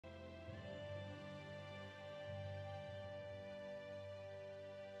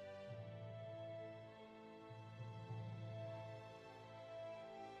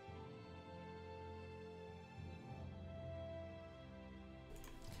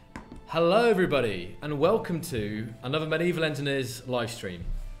Hello everybody and welcome to another Medieval Engineers live stream.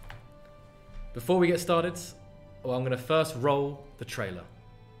 Before we get started, I'm going to first roll the trailer.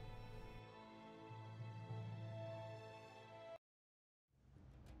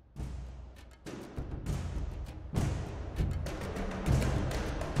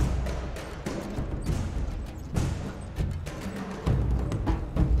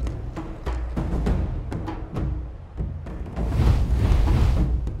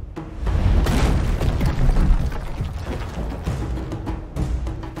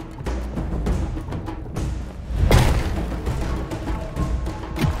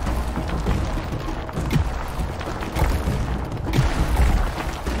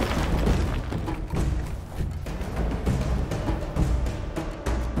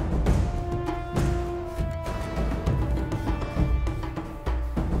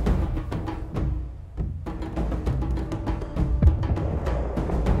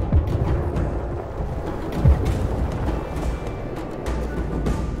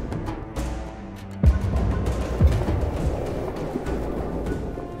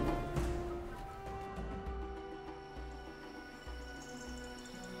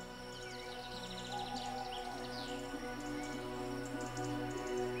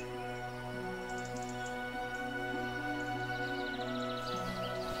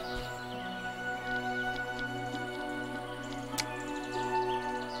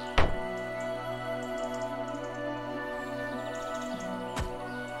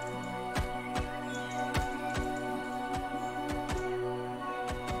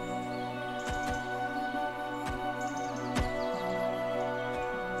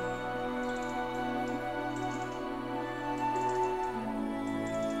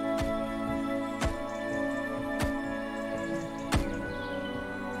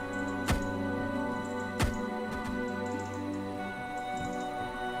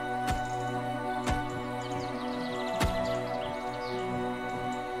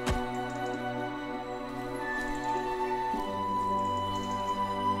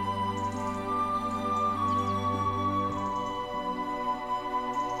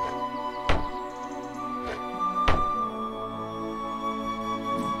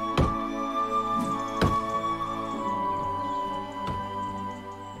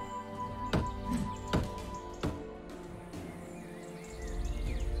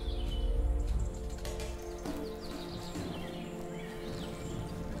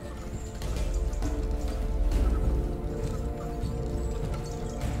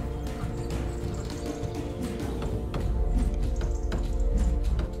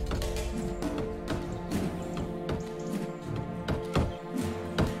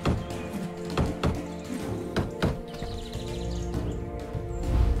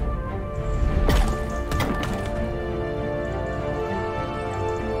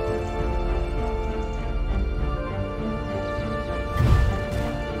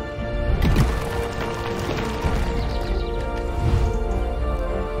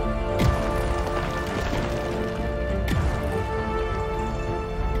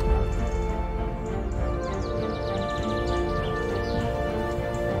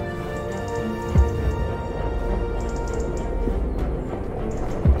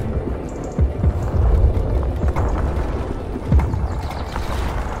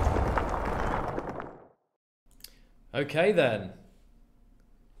 Okay then,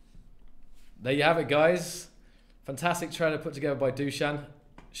 there you have it guys. Fantastic trailer put together by Dushan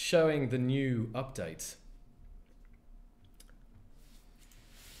showing the new update.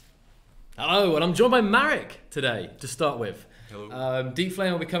 Hello, and I'm joined by Marek today to start with. Hello. Deep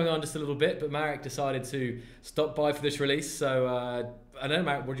Flame will be coming on just a little bit, but Marek decided to stop by for this release. So I don't know,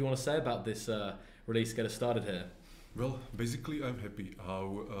 Marek, what do you want to say about this release? Get us started here. Well, basically I'm happy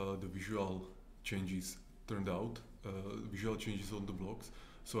how the visual changes turned out. Visual changes on the blocks,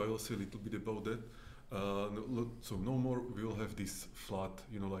 so I will say a little bit about that. So no more we will have this flat,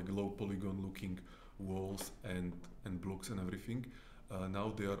 like low polygon looking walls and blocks and everything.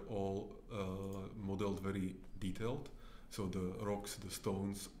 Now they are all modeled very detailed, so the rocks, the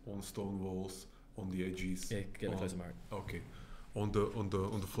stones on stone walls, on the edges. Yeah, get a closer, Marek. Okay, on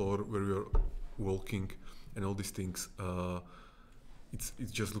the floor where we are walking and all these things.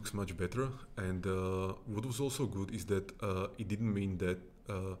 It just looks much better, and what was also good is that it didn't mean that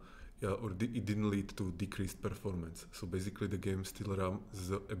it didn't lead to decreased performance. So basically the game still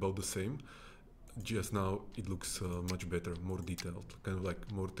runs about the same, just now it looks much better, more detailed, kind of like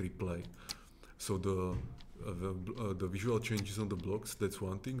more AAA. So the visual changes on the blocks, that's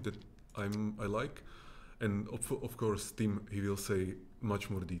one thing that I like. And of course, Tim, he will say much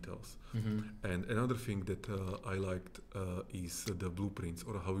more details. And another thing that I liked is the blueprints,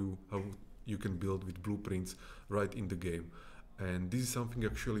 or how you can build with blueprints right in the game. And this is something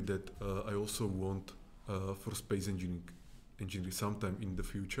actually that I also want for space engineering sometime in the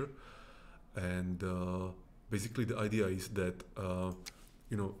future. And basically the idea is that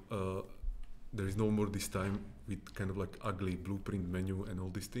there is no more this time with kind of like ugly blueprint menu and all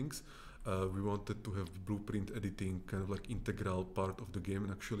these things. We wanted to have blueprint editing kind of like integral part of the game,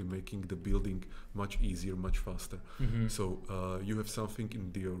 and actually making the building much easier, much faster. So you have something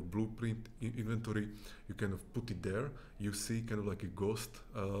in your blueprint inventory, you kind of put it there, you see kind of like a ghost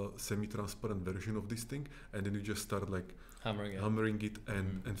semi-transparent version of this thing, and then you just start like hammering it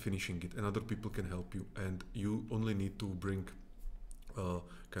and finishing it, and other people can help you, and you only need to bring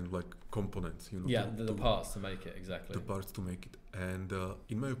kind of like components, the parts to make it, exactly. The parts to make it. And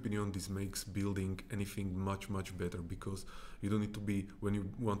in my opinion, this makes building anything much better, because you don't need to be, when you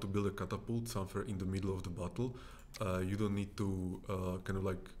want to build a catapult somewhere in the middle of the battle, you don't need to kind of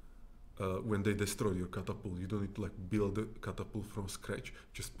like when they destroy your catapult, you don't need to like build the catapult from scratch.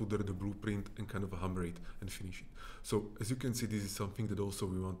 Just put there the blueprint and kind of hammer it and finish it. So as you can see, this is something that also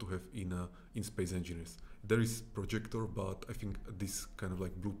we want to have in Space Engineers. There is projector, but I think this kind of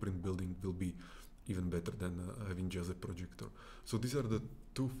like blueprint building will be even better than having just a projector. So these are the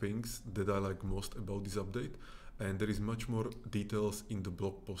two things that I like most about this update. And there is much more details in the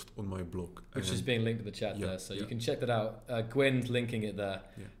blog post on my blog, which is being linked in the chat there, so you can check that out. Gwyn's linking it there,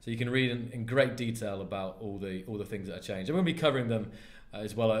 Yeah. so you can read in great detail about all the things that are changed. And we'll be covering them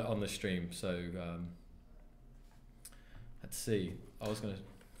as well on the stream. So let's see. I was going to.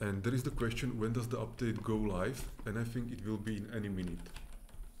 And there is the question: when does the update go live? And I think it will be in any minute.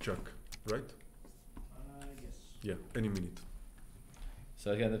 Chuck, right? Yes. Yeah, any minute.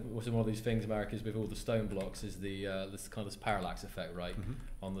 So again, one of these things, Marek, is with all the stone blocks is this kind of parallax effect, right,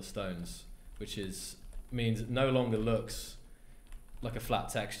 on the stones, which means it no longer looks like a flat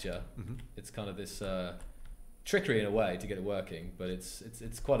texture. It's kind of this trickery in a way to get it working, but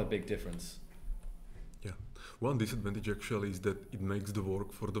it's quite a big difference. Yeah, one disadvantage actually is that it makes the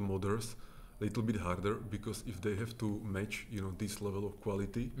work for the modders a little bit harder, because if they have to match, this level of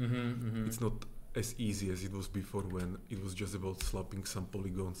quality, it's not as easy as it was before, when it was just about slapping some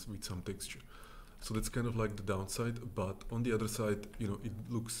polygons with some texture. So that's kind of like the downside, but on the other side, it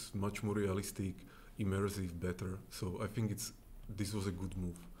looks much more realistic, immersive, better. So I think this was a good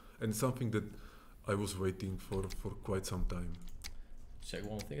move, and something that I was waiting for quite some time. Check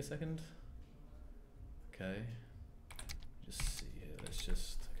one thing a second. Okay, just see here. Let's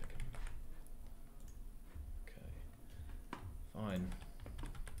just okay. Fine.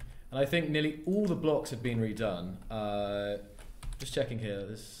 And I think nearly all the blocks have been redone. Just checking here,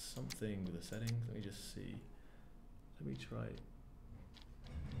 there's something with the settings. Let me just see. Let me try.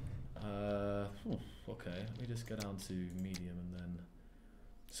 Okay, let me just go down to medium, and then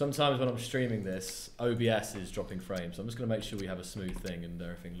sometimes when I'm streaming this, OBS is dropping frames. So I'm just going to make sure we have a smooth thing and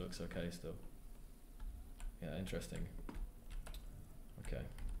everything looks okay still. Yeah, interesting. Okay.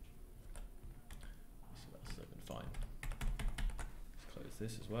 So that's looking fine.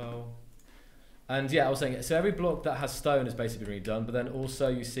 This as well, and yeah, I was saying, so every block that has stone has basically been redone, but then also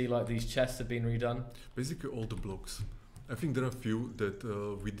you see like these chests have been redone. Basically all the blocks. I think there are a few that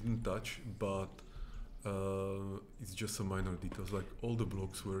we didn't touch, but it's just some minor details, like all the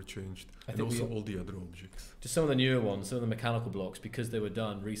blocks were changed, and also all the other objects. Just some of the newer ones, some of the mechanical blocks, because they were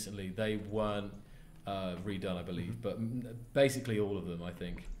done recently, they weren't redone, I believe, but basically all of them, I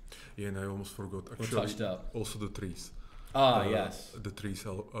think. Yeah, and I almost forgot, actually, touched up. Also the trees. Yes. The trees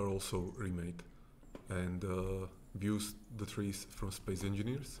are also remade, and we used the trees from Space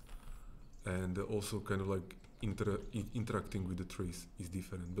Engineers, and also kind of like interacting with the trees is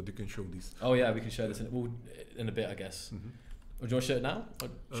different. But you can show this. Oh yeah, we can show this in a bit, I guess. Or do you want to show it now? Or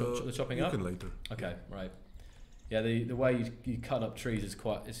the chopping up? You can later. Okay, right. Yeah, the way you cut up trees is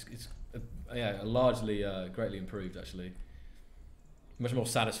largely greatly improved, actually. Much more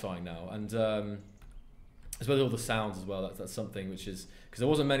satisfying now, and. As well as all the sounds as well, that's something which is, because there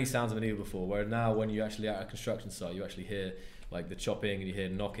wasn't many sounds of an eagle before, where now when you actually at a construction site, you actually hear like the chopping and you hear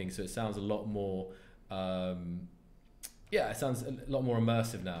knocking, so it sounds a lot more, it sounds a lot more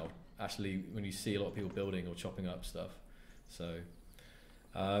immersive now, actually, when you see a lot of people building or chopping up stuff. So,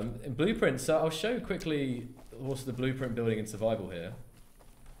 in blueprints, so I'll show quickly also the blueprint building in survival here.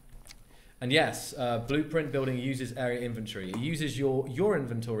 And yes, blueprint building uses area inventory. It uses your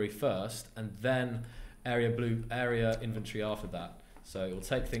inventory first, and then area inventory after that. So it will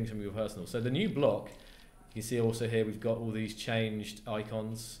take things from your personal. So the new block, you can see also here we've got all these changed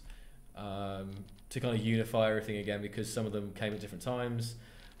icons. to kind of unify everything again because some of them came at different times.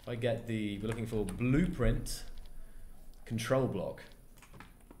 If I get we're looking for blueprint control block.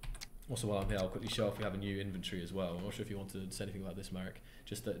 Also, while I'm here, I'll quickly show if we have a new inventory as well. I'm not sure if you want to say anything about this, Marek.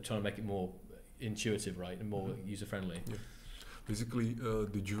 Just trying to make it more intuitive, right, and more user-friendly. Yeah. Basically,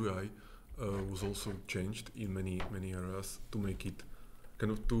 the GUI was also changed in many areas to make it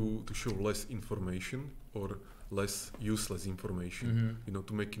kind of to show less information or less useless information. You know,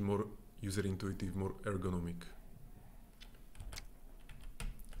 to make it more user-intuitive, more ergonomic.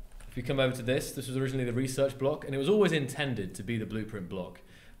 If we come over to this was originally the research block, and it was always intended to be the blueprint block.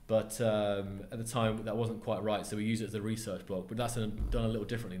 But at the time, that wasn't quite right, so we use it as the research block. But that's done a little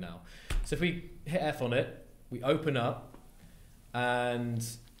differently now. So if we hit F on it, we open up, and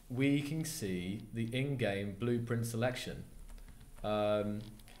we can see the in-game blueprint selection.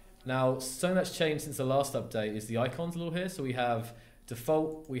 Now, something that's changed since the last update is the icons a little here. So we have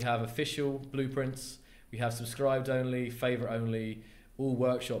default, we have official blueprints, we have subscribed only, favorite only, all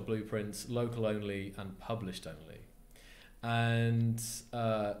workshop blueprints, local only, and published only. And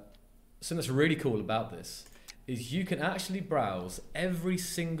something that's really cool about this is you can actually browse every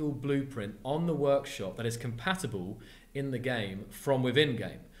single blueprint on the workshop that is compatible in the game from within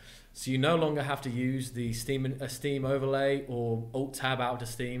game. So you no longer have to use the Steam overlay or Alt-Tab out to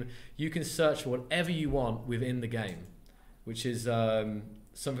Steam. You can search for whatever you want within the game, which is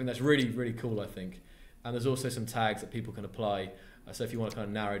something that's really, really cool, I think. And there's also some tags that people can apply. So if you want to kind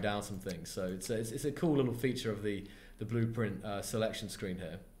of narrow down some things. So it's a cool little feature of the blueprint selection screen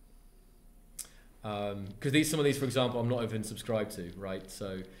here. Because some of these, for example, I'm not even subscribed to, right?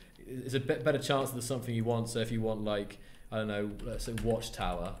 So it's a bit better chance that there's something you want. So if you want, like, I don't know, let's say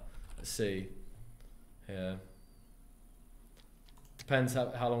Watchtower, let's see here. Depends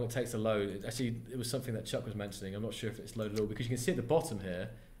how long it takes to load. Actually, it was something that Chuck was mentioning. I'm not sure if it's loaded at all, because you can see at the bottom here,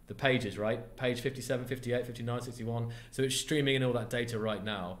 the pages, right? Page 57, 58, 59, 61. So it's streaming in all that data right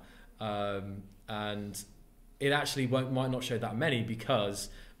now. And it actually might not show that many because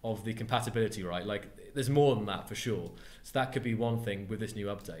of the compatibility, right? Like, there's more than that for sure. So that could be one thing with this new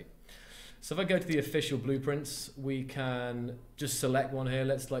update. So if I go to the official blueprints, we can just select one here.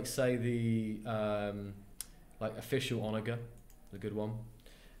 Let's like say the like official Onaga, the good one.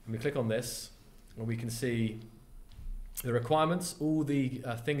 And we click on this, and we can see the requirements, all the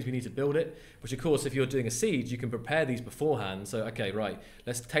things we need to build it. Which of course, if you're doing a siege, you can prepare these beforehand. So okay, right,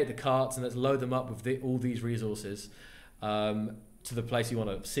 let's take the carts and let's load them up with all these resources to the place you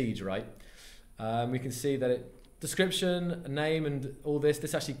want to siege, right? We can see that description, name, and all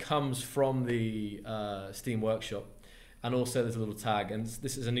this actually comes from the Steam Workshop. And also there's a little tag, and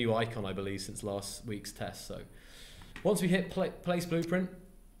this is a new icon, I believe, since last week's test. So once we hit place blueprint,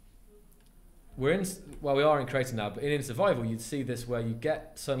 we are in creator now, but in survival, you'd see this where you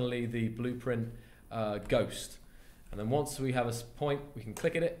get suddenly the blueprint ghost. And then once we have a point, we can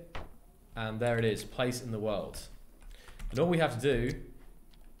click at it, and there it is, place in the world. And all we have to do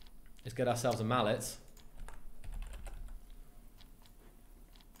is get ourselves a mallet.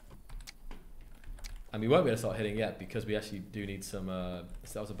 And we won't be able to start hitting yet because we actually do need some, that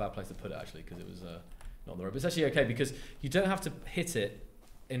was a bad place to put it actually because it was not on the road. But it's actually okay because you don't have to hit it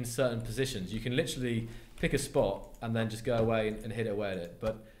in certain positions. You can literally pick a spot and then just go away and hit it away at it.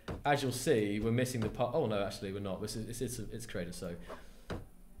 But as you'll see, we're missing the part. Oh no, actually we're not. It's created, so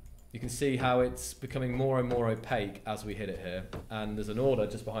you can see how it's becoming more and more opaque as we hit it here. And there's an order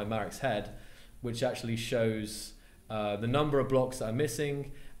just behind Marek's head, which actually shows the number of blocks that are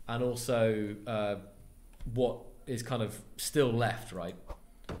missing and also what is kind of still left, right?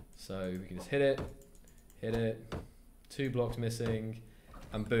 So we can just hit it, 2 blocks missing,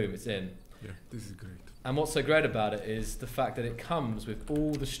 and boom, it's in. Yeah, this is great. And what's so great about it is the fact that it comes with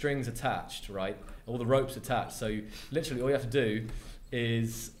all the strings attached, right? All the ropes attached. So literally all you have to do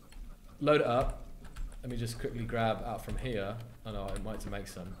is load it up. Let me just quickly grab out from here. I know I might to make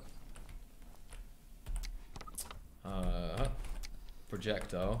some.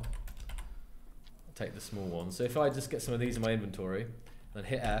 Projectile. I'll take the small one. So if I just get some of these in my inventory, then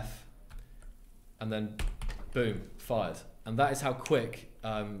hit F, and then boom, fired. And that is how quick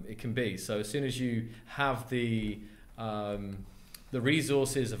it can be. So as soon as you have the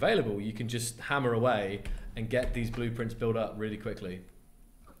resources available, you can just hammer away and get these blueprints built up really quickly.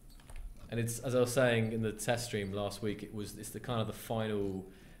 And it's, as I was saying in the test stream last week, it's the kind of the final,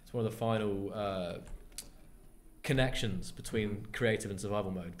 it's one of the final connections between creative and survival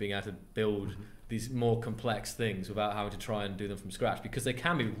mode, being able to build these more complex things without having to try and do them from scratch, because they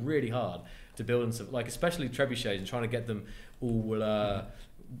can be really hard to build, and like especially trebuchets, and trying to get them all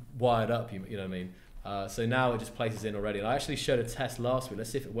wired up. You know what I mean? So now it just places in already. And I actually showed a test last week.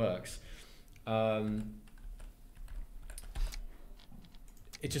 Let's see if it works.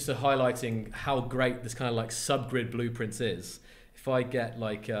 it's just highlighting how great this kind of like subgrid blueprints is. If I get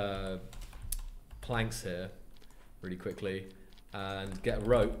like planks here really quickly and get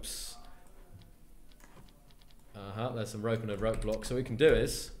ropes, there's some rope and a rope block. So what we can do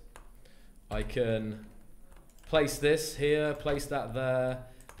is I can place this here, place that there,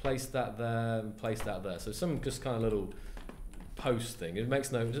 place that there, and place that there. So some just kind of little post thing. It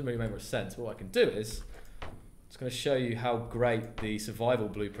doesn't really make much sense. But what I can do is it's going to show you how great the survival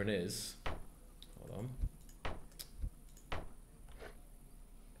blueprint is. Hold on.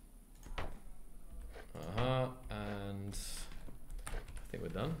 And I think we're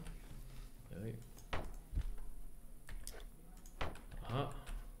done.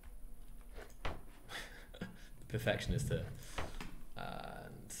 The perfectionist here.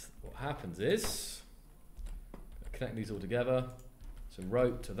 And what happens is connect these all together. So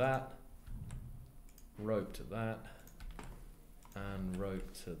rope to that, rope to that, and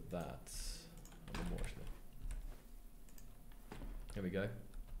rope to that. Here we go.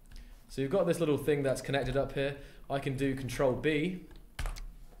 So you've got this little thing that's connected up here. I can do Control B,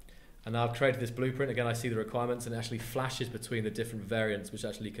 and now I've created this blueprint. Again, I see the requirements, and it actually flashes between the different variants which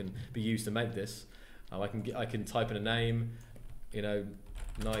actually can be used to make this. I can type in a name, you know,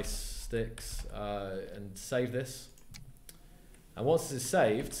 nice sticks, and save this. And once this is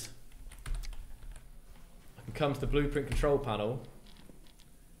saved, I can come to the blueprint control panel.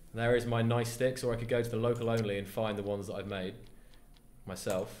 And there is my nice sticks, or I could go to the local only and find the ones that I've made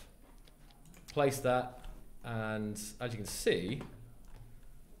myself. Place that, and as you can see,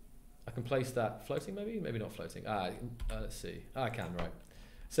 I can place that floating, maybe not floating. Let's see. I can, right.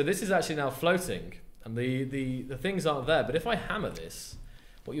 So this is actually now floating, and the things aren't there. But if I hammer this,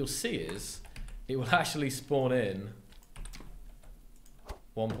 what you'll see is it will actually spawn in.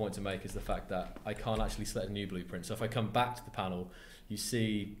 One point to make is the fact that I can't actually select a new blueprint. So if I come back to the panel, you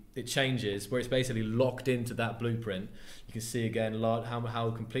see it changes where it's basically locked into that blueprint. You can see again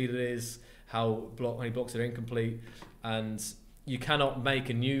how complete it is, how many blocks are incomplete, and you cannot make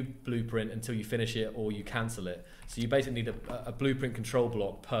a new blueprint until you finish it or you cancel it. So you basically need a blueprint control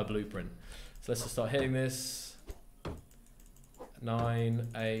block per blueprint. So let's just start hitting this. 9,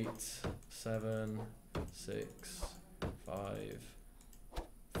 8, 7, 6, 5,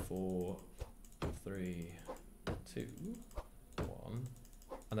 4, 3, 2, 1,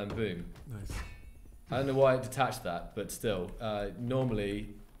 and then boom. Nice. I don't know why it detached that, but still,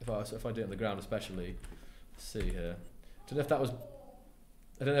 normally, if I do it on the ground especially, let's see here. I don't know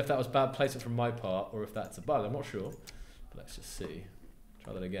if that was bad placement from my part or if that's a bug. I'm not sure, but let's just see.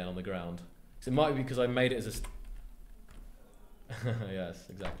 Try that again on the ground. So it might be because I made it as a. Yes,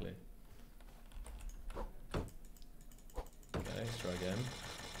 exactly. Okay, let's try again.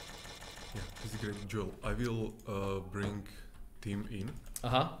 Yeah, this is great, Joel. I will bring team in.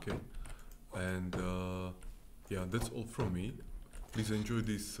 Okay. And yeah, that's all from me. Please enjoy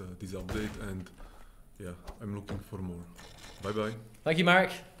this update, and yeah, I'm looking for more. Bye bye. Thank you,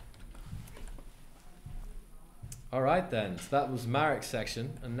 Marek. All right then, so that was Marek's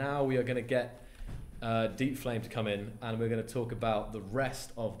section, and now we are going to get Deep Flame to come in, and we're going to talk about the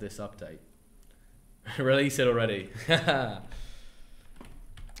rest of this update. Release it already. Yeah,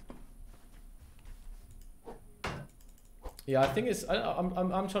 I think it's.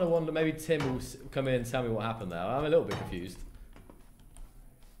 I'm trying to wonder. Maybe Tim will come in and tell me what happened there. I'm a little bit confused.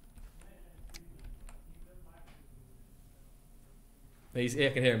 I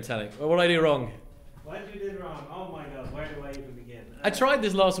can hear him telling. Well, what did I do wrong? What you did wrong? Oh my God! Where do I even begin? I tried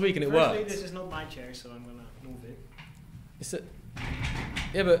this last week and it worked. This is not my chair, so I'm gonna move it. Is it?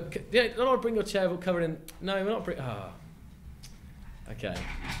 Yeah, but yeah, don't bring your chair covered in. No, we're not bringing. Okay.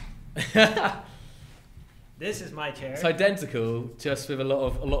 This is my chair. It's identical, just with a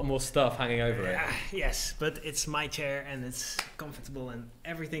lot more stuff hanging over it. Yes, but it's my chair and it's comfortable and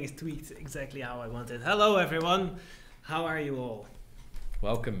everything is tweaked exactly how I want it. Hello everyone, how are you all?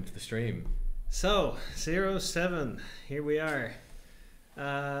 Welcome to the stream. So 07, here we are.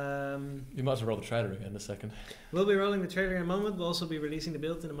 You might as well roll the trailer again in a second. We'll be rolling the trailer in a moment. We'll also be releasing the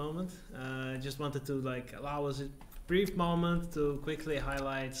build in a moment. Just wanted to allow us a brief moment to quickly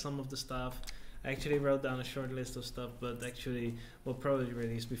highlight some of the stuff. I actually wrote down a short list of stuff, but actually we'll probably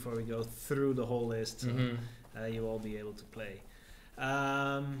release before we go through the whole list, so you'll all be able to play.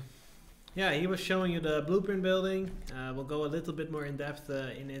 Yeah, he was showing you the blueprint building. We'll go a little bit more in depth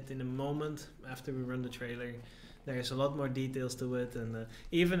in it in a moment after we run the trailer. There's a lot more details to it, and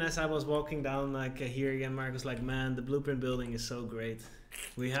even as I was walking down here again, Mark was like, man, the blueprint building is so great.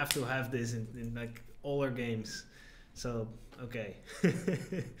 We have to have this in all our games. So, okay.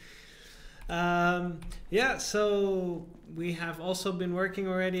 Yeah, so we have also been working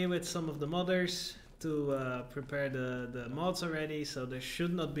already with some of the modders to prepare the mods already, so there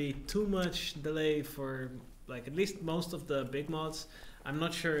should not be too much delay for like at least most of the big mods. I'm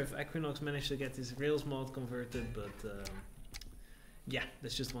not sure if Equinox managed to get his Rails mod converted, but yeah,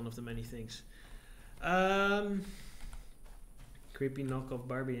 that's just one of the many things. Creepy knockoff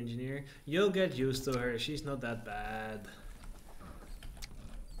Barbie engineer. You'll get used to her, she's not that bad.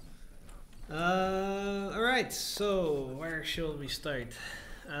 Alright, so where shall we start?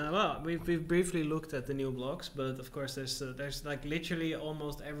 Well, we've briefly looked at the new blocks, but of course there's like literally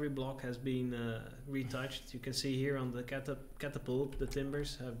almost every block has been retouched. You can see here on the catapult, the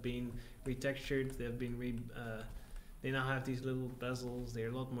timbers have been retextured. They've been they now have these little bezels. They're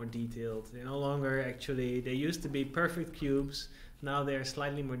a lot more detailed. They're no longer actually. They used to be perfect cubes. Now they're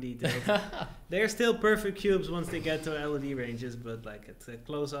slightly more detailed. They're still perfect cubes once they get to LED ranges, but like at a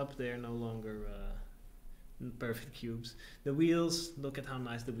close up, they're no longer perfect cubes. The wheels, look at how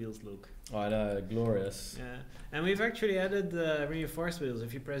nice the wheels look. Oh, I know, glorious. Yeah, and we've actually added reinforced wheels.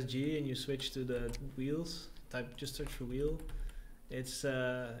 If you press G and you switch to the wheels, just search for wheel. It's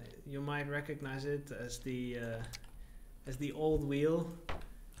you might recognize it as the old wheel.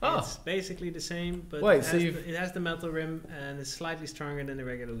 Oh. It's basically the same, but wait, it has the metal rim and it's slightly stronger than the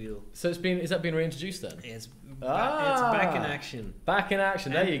regular wheel. So is that been reintroduced then? It's back in action. Back in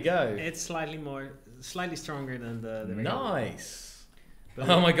action. And there you go. It's slightly stronger than the regular Nice.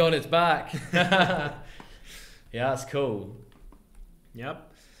 wheel. Oh my god, it's back. Yeah, that's cool. Yep.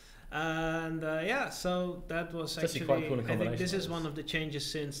 And yeah, so that was It's actually quite cool I think this is combination. one of the changes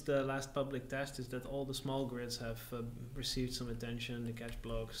since the last public test, is that all the small grids have received some attention. The catch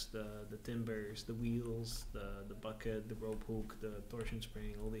blocks, the timbers, the wheels, the bucket, the rope hook, the torsion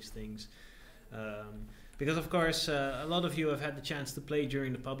spring, all these things. Because of course a lot of you have had the chance to play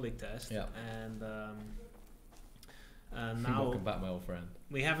during the public test. Yeah. And now Welcome back, my old friend.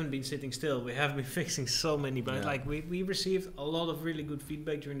 we haven't been sitting still. We have been fixing so many bugs. Yeah. Like we received a lot of really good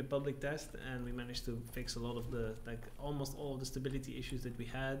feedback during the public test, and we managed to fix a lot of the almost all of the stability issues that we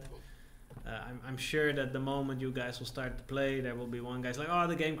had. I'm sure that the moment you guys will start to play, there will be one guy's like, "Oh,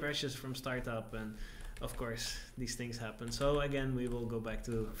 the game crashes from startup," and of course these things happen. So again, we will go back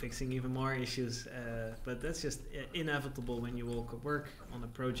to fixing even more issues. But that's just inevitable when you work on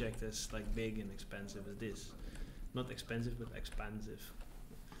a project as like big and expensive as this. Not expensive, but expansive.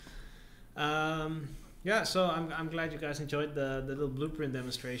 Yeah, so I'm glad you guys enjoyed the little blueprint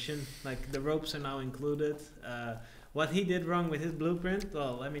demonstration. Like the ropes are now included. What he did wrong with his blueprint,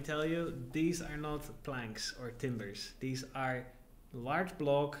 well, let me tell you, these are not planks or timbers. These are large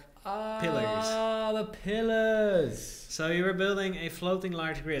block pillars. Ah, the pillars. So you were building a floating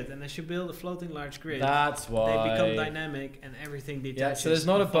large grid, and as you build a floating large grid, That's why. they become dynamic and everything detaches. Yeah, so there's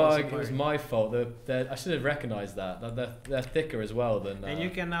not a and falls bug. It apart. was my fault. I should have recognised that. They're thicker as well than. And you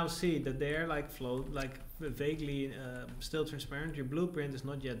can now see that they're like vaguely still transparent. Your blueprint is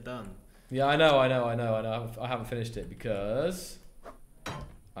not yet done. Yeah, I know. I haven't finished it because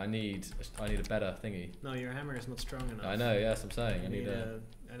I need a better thingy. No, your hammer is not strong enough. I know. Yes, I'm saying You I need a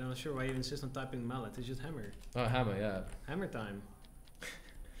I'm not sure why you insist on typing mallet. It's just hammer. oh, hammer. Yeah. Hammer time.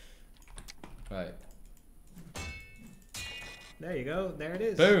 Right. There you go. There it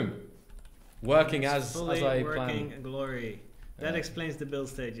is. Boom. Working It's as fully I working planned. glory. That Yeah. explains the build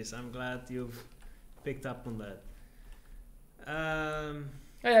stages. I'm glad you've picked up on that.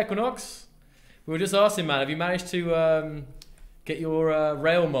 Hey Equinox, we were just asking, man, have you managed to get your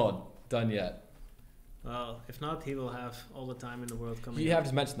rail mod done yet? Well, if not, he will have all the time in the world coming. You up. have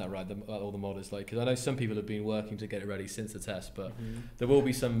just mentioned that, right? All the modders, like, because I know some people have been working to get it ready since the test, but Mhm. there will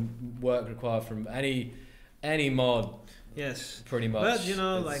be some work required from any mod, Yes. pretty much. But you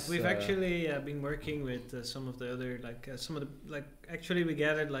know, It's, like we've actually been working with some of the other, actually we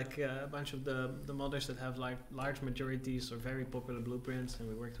gathered like a bunch of the modders that have like large majorities or very popular blueprints, and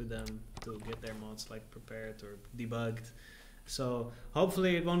we worked with them to get their mods like prepared or debugged. So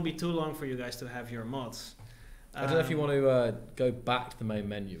hopefully it won't be too long for you guys to have your mods. I don't know if you want to go back to the main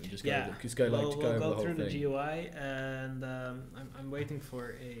menu and just go, Yeah, like we'll to go over go the whole through the thing. GUI, and I'm waiting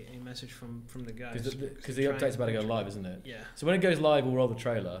for a message from the guys. Because the update's about to go live, isn't it? Yeah. So when it goes live, we'll roll the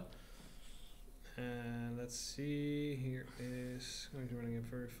trailer. Let's see. Here is going to running and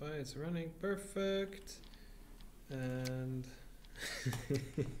verify. It's running perfect. And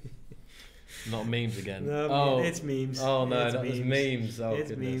Not memes again. no, oh, it's memes. oh no, It's that was memes. Oh, it's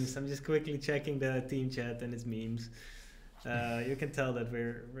goodness. memes. I'm just quickly checking the team chat, and it's memes. You can tell that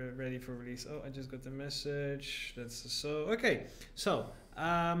we're ready for release. Oh, I just got the message. That's so okay. So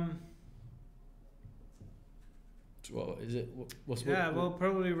Well, is it? What's we'll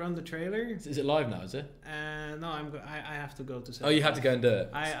probably run the trailer. Is it live now? Is it? No, I have to go to. Oh, you have to go and do it.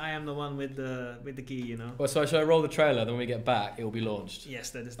 I am the one with the key, you know. Well, so should I roll the trailer? Then when we get back, it will be launched.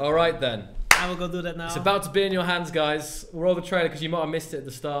 Yes, that is. All right then. I will go do that now. It's about to be in your hands, guys. We'll roll the trailer because you might have missed it at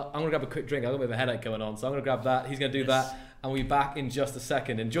the start. I'm gonna grab a quick drink. I've got a bit of a headache going on, so I'm gonna grab that. He's gonna do that, and we'll be back in just a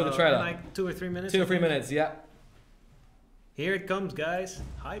second. Enjoy the trailer. Like 2 or 3 minutes. 2 or 3 minutes. Yeah. Here it comes, guys.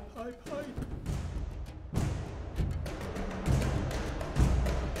 Hype, hype, hype.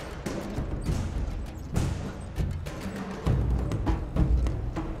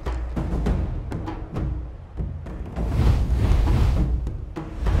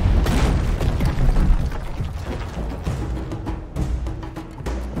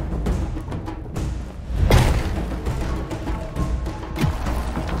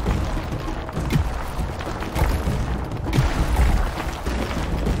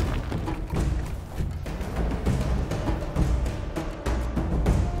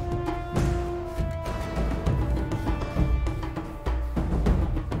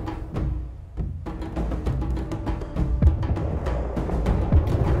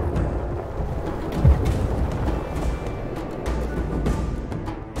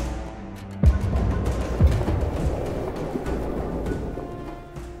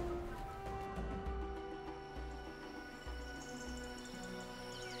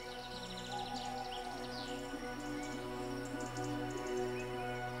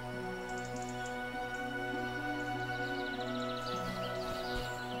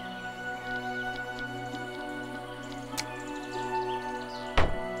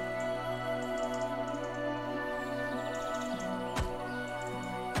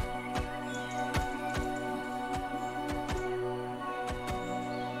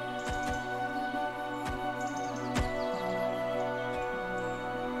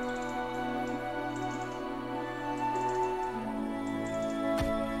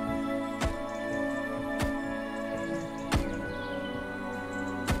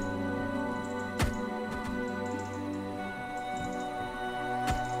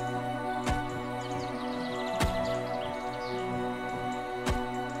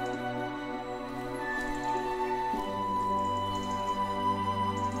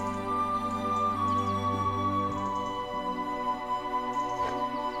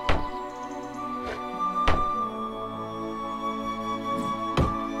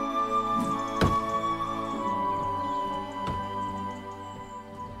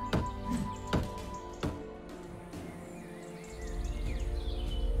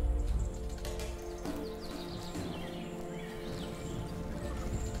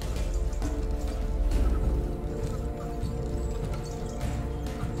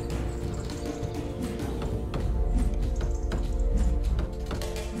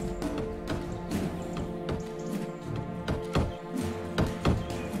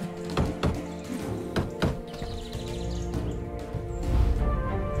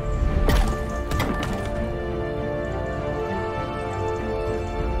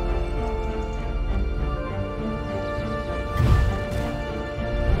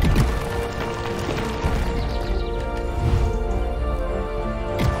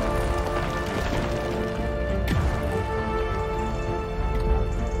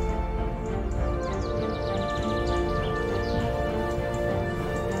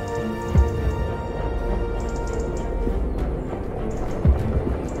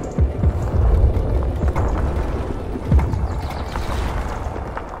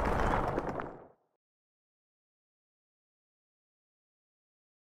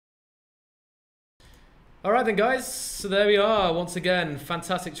 All right then, guys. So there we are. Once again,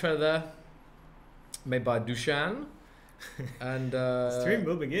 fantastic trailer there, made by Dushan. And stream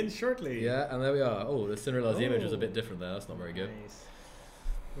will begin shortly. Yeah, and there we are. Oh, the Cinderella's image was a bit different there. That's not very good. Nice.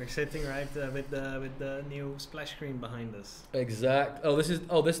 We're sitting right with the new splash screen behind us. Exact. Oh, this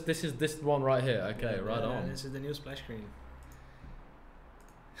is this one right here. Okay, yeah, right on. This is the new splash screen.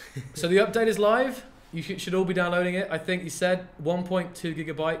 So the update is live. You should all be downloading it. I think you said 1.2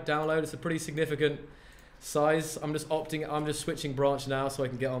 gigabyte download. It's a pretty significant size. I'm just switching branch now so I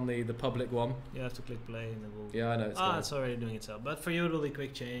can get on the public one. You have to click play and it will. Yeah, I know. It's already doing itself. But for you, it will be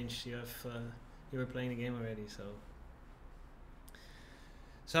quick change. You were playing the game already, so.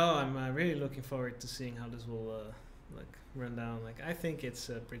 So I'm really looking forward to seeing how this will run down. I think it's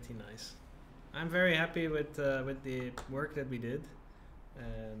pretty nice. I'm very happy with the work that we did,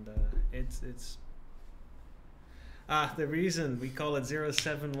 and it's the reason we call it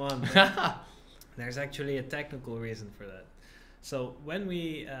 071. There's actually a technical reason for that. So when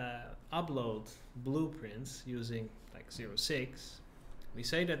we upload blueprints using 06, We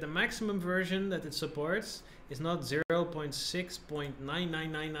say that the maximum version that it supports is not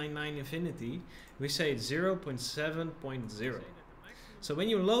 0.6.99999 infinity. We say it's 0.7.0. So when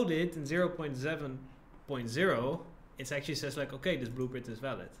you load it in 0.7.0, it actually says like, okay, this blueprint is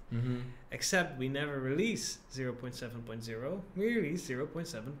valid. Except we never release 0.7.0, we release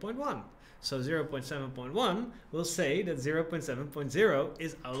 0.7.1. So 0.7.1 will say that 0.7.0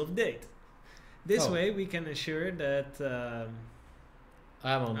 is out of date. This way we can ensure that...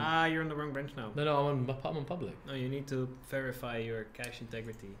 I'm on... you're on the wrong branch now. No, I'm on public. No, you need to verify your cache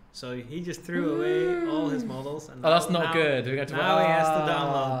integrity. So he just threw away all his models. And that's not good. We got to now he has to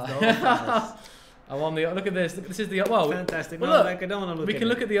download the whole files. I'm on the... Look at this. This is the... Well, fantastic. Well, no, look, like, I don't want to look we at can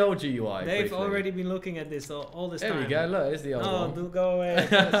it. look at the old GUI. They've briefly. already been looking at this all this there time. There we go. Look, it's the old one. No, go away. I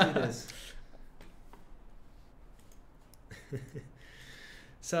can't see this.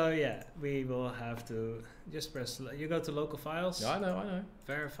 So yeah, we will have to just press... You go to local files. Yeah, I know.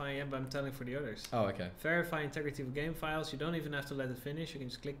 Verify, but I'm telling for the others. Oh, okay. Verify integrity of game files. You don't even have to let it finish. You can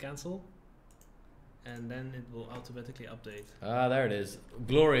just click cancel. And then it will automatically update. There it is.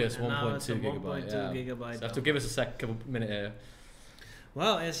 Glorious 1.2 gigabyte. 1.2 gigabyte. So have to give us a couple minute here.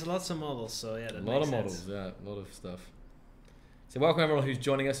 Well, it's lots of models, so yeah, that a lot of makes models, sense. yeah, a lot of stuff. So welcome everyone who's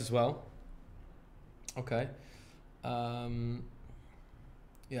joining us as well. Okay. Yeah,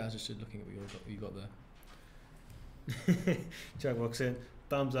 I was just looking at what you got there. Chuck walks in,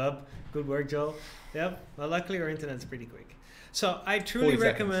 thumbs up, good work, Joel. Yep, well, luckily our internet's pretty quick. So I truly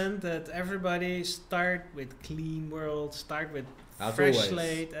recommend that everybody start with clean world, start with fresh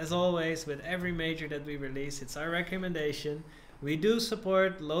slate, as always, with every major that we release. It's our recommendation. We do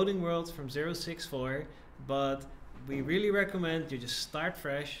support loading worlds from 0.64, but we really recommend you just start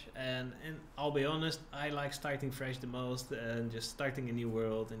fresh. And I'll be honest, I like starting fresh the most, and just starting a new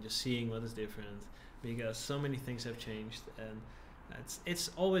world and just seeing what is different, because so many things have changed, and it's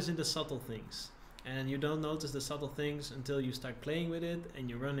always in the subtle things. And you don't notice the subtle things until you start playing with it and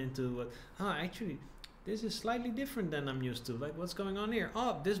you run into actually this is slightly different than I'm used to. Like, what's going on here?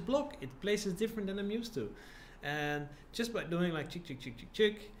 Oh, this block, it places different than I'm used to. And just by doing like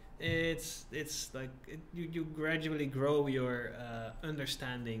chick, it's like you gradually grow your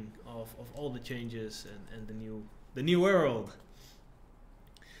understanding of all the changes and the new world.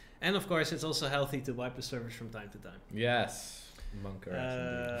 And of course, it's also healthy to wipe the servers from time to time. Yes. Monker.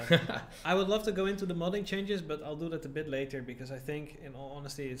 I would love to go into the modding changes, but I'll do that a bit later, because I think, in all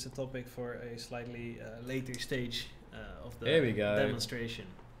honesty, it's a topic for a slightly later stage of the demonstration.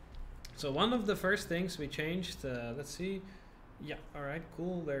 So one of the first things we changed, let's see. Yeah, all right,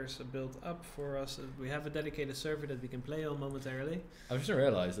 cool. There's a build up for us. We have a dedicated server that we can play on momentarily. I just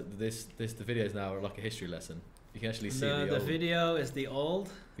realised that the videos now are like a history lesson. You can actually see the video is the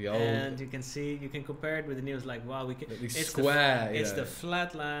old, and you can compare it with the new. It's like, wow, it's square. It's the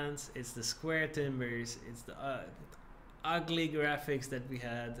flatlands, it's the square timbers, it's the ugly graphics that we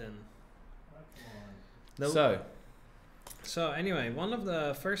had, and so anyway, one of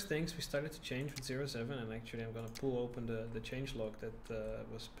the first things we started to change with 0.7, and actually I'm gonna pull open the changelog that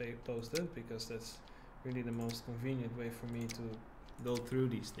was posted, because that's really the most convenient way for me to go through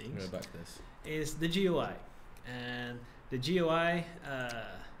these things. Go back to this. Is the GUI. And the GUI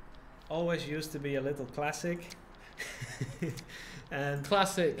always used to be a little classic, and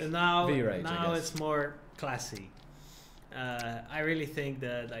classic. Now V-Rage, it's more classy. I really think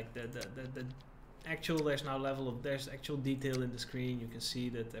that like the actual there's actual detail in the screen. You can see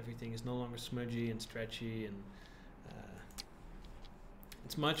that everything is no longer smudgy and stretchy, and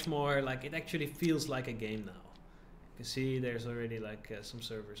it's much more like it actually feels like a game now. You can see there's already like some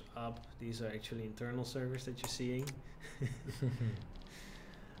servers up. These are actually internal servers that you're seeing.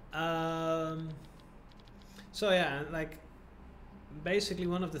 So yeah, like basically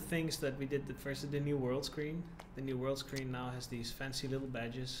one of the things that we did first is the new world screen. The new world screen now has these fancy little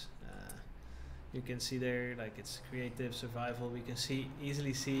badges. You can see there, like, it's creative, survival. We can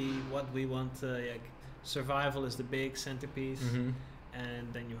easily see what we want. Like survival is the big centerpiece.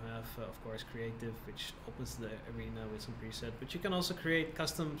 And then you have, of course, creative, which opens the arena with some preset. But you can also create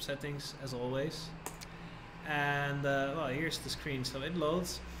custom settings, as always. And, well, here's the screen. So it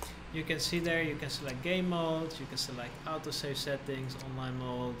loads. You can see there, you can select game mode. You can select autosave settings, online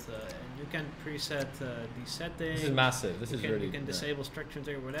mode. And you can preset these settings. This is massive. This is really... You can disable structure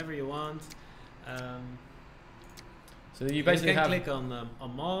integrity, whatever you want. So you basically can click on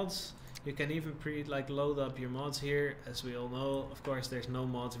mods. You can even load up your mods here. As we all know, of course, there's no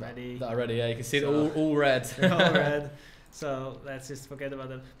mods ready. That already, yeah. You can see it all red. They're all red. So let's just forget about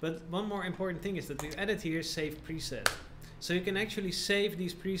them. But one more important thing is that we've added here save preset. So you can actually save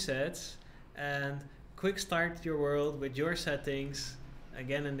these presets and quick start your world with your settings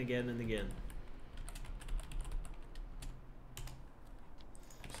again and again and again.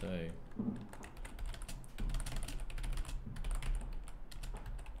 So.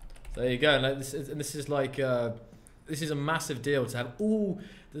 So there you go. Like this is like this is a massive deal to have all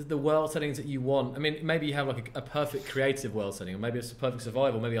the world settings that you want. I mean, maybe you have like a perfect creative world setting, or maybe it's a perfect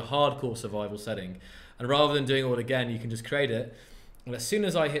survival, maybe a hardcore survival setting. And rather than doing it all again, you can just create it. And as soon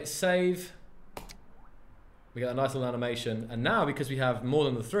as I hit save, we get a nice little animation. And now, because we have more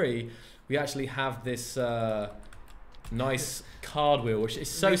than the 3, we actually have this nice card wheel, which is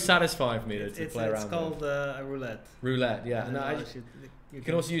so satisfying for me to play around with. It's called a roulette. Roulette, yeah. And you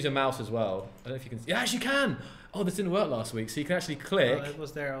can also use a mouse as well. I don't know if you can. Yes, you can! Oh, this didn't work last week. So you can actually click. Oh, it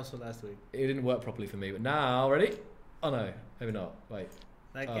was there also last week. It didn't work properly for me. But now, ready? Oh no, maybe not. Wait.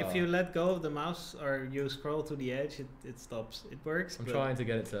 Like if you let go of the mouse or you scroll to the edge, it stops. It works. I'm trying to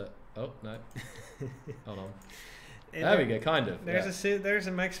get it to. Oh no. Hold on. There we go. Kind of. There's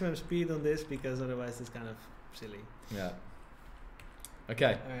a maximum speed on this because otherwise it's kind of silly. Yeah.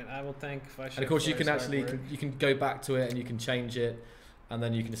 Okay. All right. I will thank Vasha. And of course you can actually you can go back to it and you can change it, and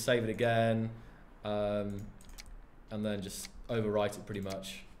then you can save it again, and then just overwrite it pretty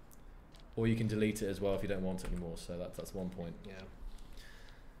much, or you can delete it as well if you don't want it anymore. So that's one point. Yeah.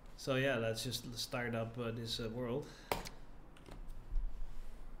 So yeah, let's just start up this world,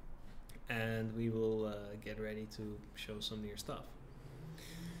 and we will get ready to show some new stuff.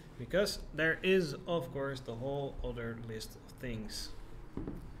 Because there is, of course, the whole other list of things.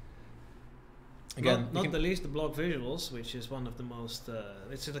 Again, not the least the block visuals, which is one of the most.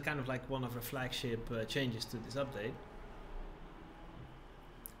 It's kind of like one of the flagship changes to this update.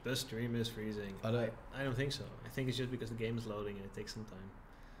 The stream is freezing. I don't think so. I think it's just because the game is loading and it takes some time.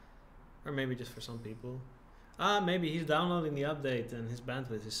 Or maybe just for some people. Maybe he's downloading the update and his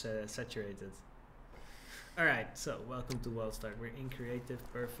bandwidth is saturated. Alright, so welcome to WorldStart. We're in creative,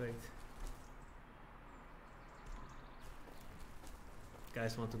 perfect.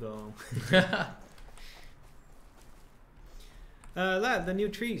 Guys want to go home. The new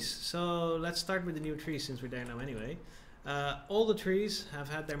trees. So let's start with the new trees since we're there now anyway. All the trees have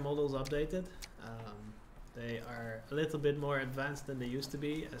had their models updated. They are a little bit more advanced than they used to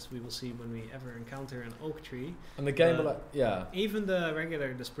be, as we will see when we ever encounter an oak tree. And the game will, yeah. Even the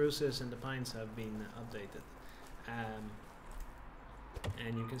spruces and the pines have been updated.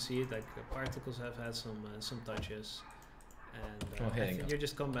 And you can see it, like particles have had some touches. And you're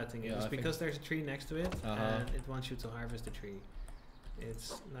just combating it. It's because there's a tree next to it, and it wants you to harvest the tree.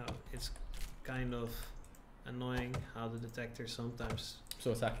 It's kind of annoying how the detector sometimes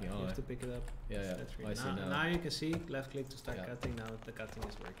attacking. You have to pick it up. Yeah. I see now. Now you can see left click to start cutting. Now the cutting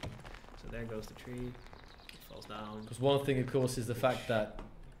is working. So there goes the tree. It falls down. Because one thing, of course, is the fact that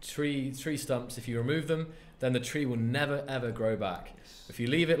tree stumps, if you remove them, then the tree will never ever grow back. Yes. If you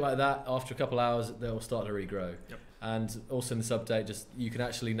leave it like that, after a couple hours, they'll start to regrow. Yep. And also in this update, you can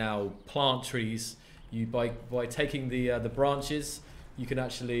actually now plant trees. By taking the branches, you can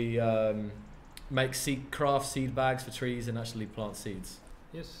actually craft seed bags for trees and actually plant seeds.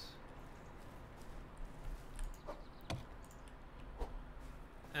 Yes.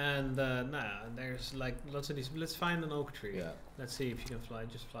 And there's like lots of these. Let's find an oak tree. Yeah. Let's see if you can fly.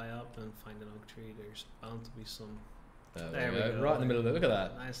 Just fly up and find an oak tree. There's bound to be some. There we go. Right in the middle of it. Look at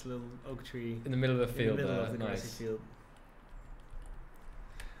that. Nice little oak tree. In the middle of a field. In the middle of the grassy field.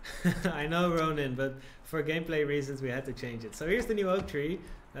 I know, Ronin, but for gameplay reasons we had to change it. So here's the new oak tree.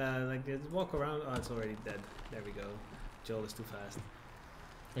 Just walk around. Oh, it's already dead. There we go. Joel is too fast.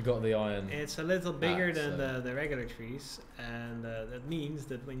 I got the iron. It's a little bigger than the regular trees, and that means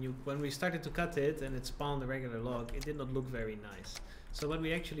that when we started to cut it and it spawned a regular log, it did not look very nice. So what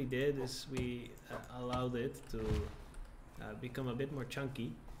we actually did is we allowed it to become a bit more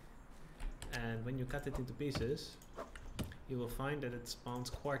chunky, and when you cut it into pieces, you will find that it spawns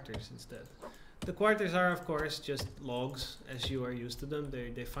quarters instead. The quarters are, of course, just logs as you are used to them.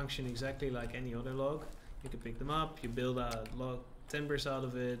 They function exactly like any other log. You can pick them up, you build a log timbers out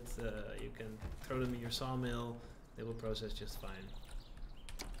of it, you can throw them in your sawmill, they will process just fine.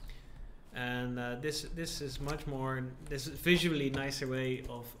 And this is much more, this is visually nicer way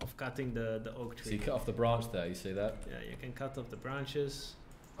of cutting the oak tree. So you cut off the branch there, you see that? Yeah, you can cut off the branches,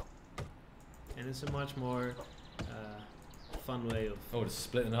 and it's a much more fun way of it's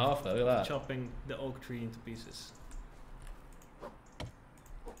split in half though, look at that. Chopping the oak tree into pieces.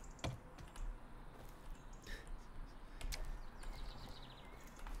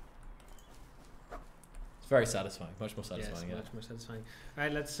 Very satisfying, much more satisfying. Yes, much more satisfying. All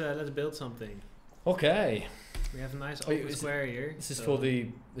right, let's build something. Okay. We have a nice open square here. This is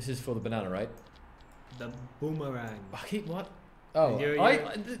for the banana, right? The boomerang. What? Oh, You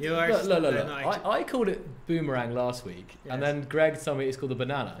I called it boomerang last week, Yes. and then Greg told me it's called the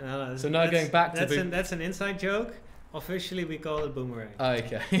banana. No, So now going back to that's an inside joke. Officially, we call it boomerang. Oh,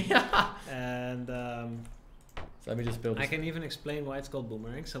 okay. And So let me just build. I can even explain why it's called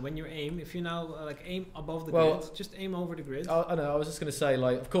boomerang. So when you aim, if you now like aim above the Well, grid, just aim over the grid. I know. I was just going to say,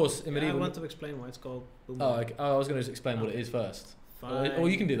 like, of course, in I medieval. want to explain why it's called Oh, boomerang. okay. I was going to explain what it is first. Or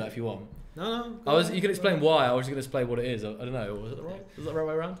you can do that if you want. No. You can explain why. I was just going to explain what it is. I don't know. Was it right? Was that the right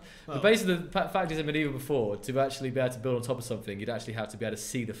way around? Well, But basically, the fact is, in medieval before, to actually be able to build on top of something, you'd actually have to be able to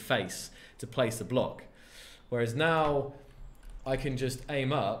see the face to place the block. Whereas now, I can just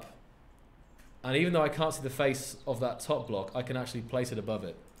aim up, and even though I can't see the face of that top block, I can actually place it above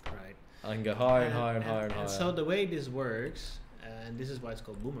it. right. I can go higher and higher and higher and higher. So the way this works, and this is why it's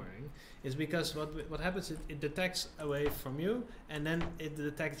called boomerang, is because what happens, it detects away from you, and then it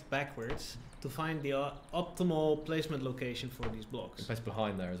detects backwards to find the optimal placement location for these You blocks. can place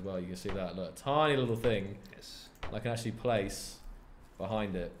behind there as well. You can see that. Look, tiny little thing Yes. I can actually place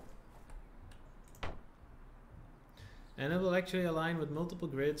behind it. And it will actually align with multiple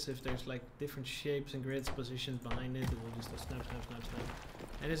grids. If there's like different shapes and grids positioned behind it, it will just snap.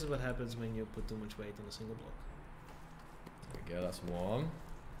 And this is what happens when you put too much weight on a single block. There we go. That's one.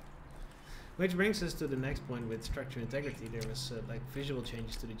 Which brings us to the next point with structure integrity. There was like visual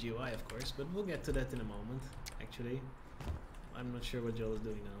changes to the GUI, of course, but we'll get to that in a moment. Actually, I'm not sure what Joel is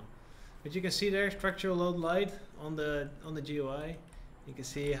doing now, but you can see there structural load light on the GUI. You can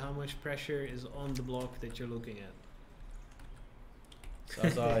see how much pressure is on the block that you're looking at. So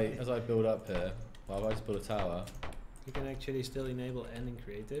as I build up here, well, if I just build a tower. You can actually still enable N in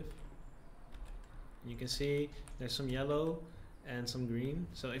creative. You can see there's some yellow and some green.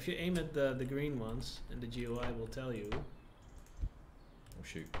 So if you aim at the green ones, and the GUI will tell you, Oh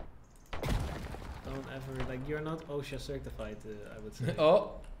shoot! don't ever, like, you're not OSHA certified, I would say.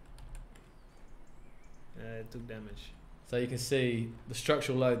 Oh! It took damage. So you can see the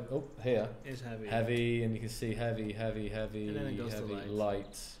structural load. Oh, here. It's heavy. Heavy, and you can see heavy, And then it goes to heavy, light.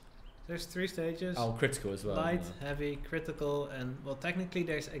 light. There's 3 stages. Oh, critical as well. Light, isn't heavy, critical, and well, technically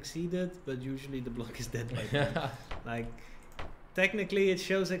there's exceeded, but usually the block is dead by then. there? Like, technically it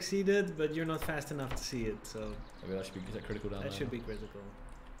shows exceeded, but you're not fast enough to see it, so Maybe that should be. Is that critical down that there? should be critical.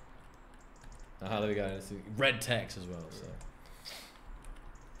 There we go. It's red text as well. So.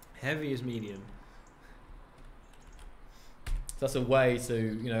 Heavy is medium. So that's a way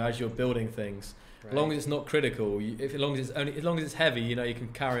to, as you're building things, Right. as long as it's not critical, as long as it's heavy, you can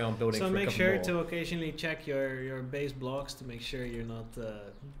carry on building. So for a make couple sure more. to occasionally check your base blocks to make sure you're not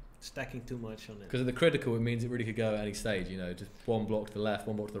stacking too much on it. Because of the critical, it means it really could go at any stage. Just one block to the left,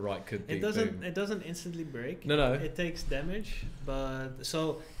 one block to the right could be. Boom. It doesn't instantly break. No. It takes damage, but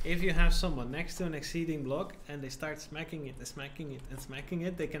so if you have someone next to an exceeding block and they start smacking it and smacking it and smacking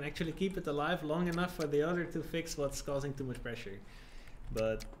it, they can actually keep it alive long enough for the other to fix what's causing too much pressure.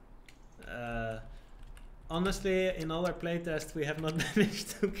 But honestly, in all our playtests, we have not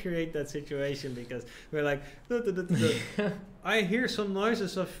managed to create that situation because we're like, I hear some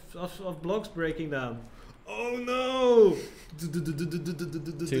noises of blocks breaking down. Oh no!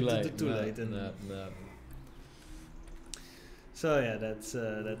 Too late. Too late. No. So yeah,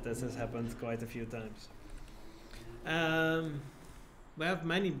 that has happened quite a few times. We have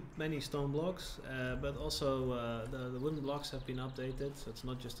many stone blocks, but also the wooden blocks have been updated. So it's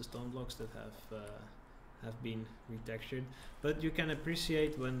not just the stone blocks that have been retextured, but you can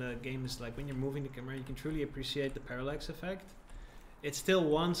appreciate when the game is like when you're moving the camera, you can truly appreciate the parallax effect. It's still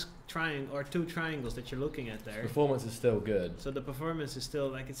one triangle or 2 triangles that you're looking at there. Performance is still good. So the performance is still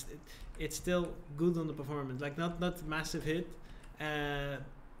like it's still good on the performance, like not massive hit.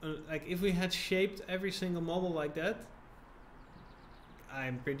 Like if we had shaped every single model like that,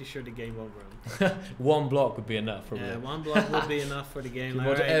 I'm pretty sure the game won't run. One block would be enough, probably. Yeah, 1 block would be enough for the game. You Like,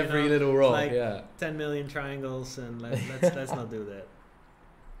 watch right, every little rock, like yeah. 10 million triangles, and let's not do that.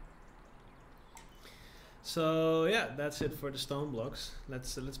 So yeah, that's it for the stone blocks.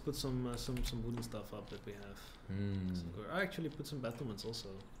 Let's put some wooden stuff up that we have. Or actually put some battlements also.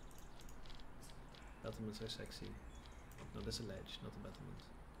 Battlements are sexy. No, that's a ledge, not a battlement.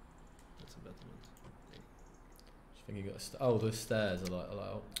 That's a battlement. I think you got the stairs are like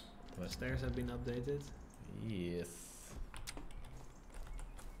oh. The stairs have been updated. Yes.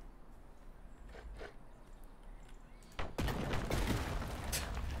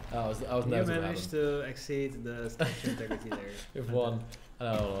 I was You nervous managed to exceed the structure integrity there. With one. I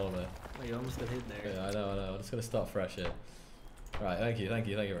know, hold on. Oh, you almost got hit there. Yeah, I know. I'm just gonna start fresh here. Right, thank you. Right,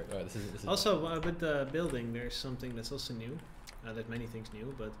 this is Also, with the building, there's something that's also new. There's many things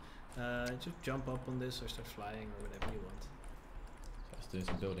new, but just jump up on this or start flying or whatever you want. Just doing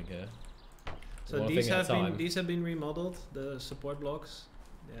some building here. So One these thing at a time. these have been remodeled. The support blocks.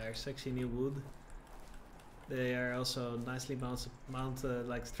 They are sexy new wood. They are also nicely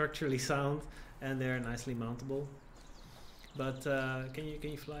like structurally sound, and they are nicely mountable. But can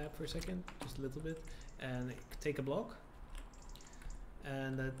you fly up for a second, just a little bit, and take a block,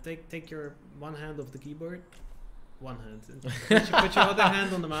 and take your one hand off the keyboard, one hand, and put your other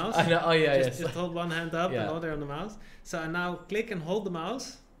hand on the mouse. I know. Oh yeah, just hold one hand up Yeah. and other on the mouse. So now click and hold the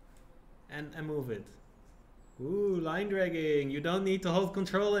mouse, and move it. Ooh, line dragging. You don't need to hold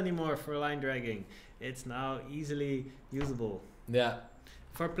control anymore for line dragging. It's now easily usable. Yeah.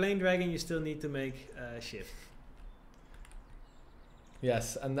 For plane dragging, you still need to make shift.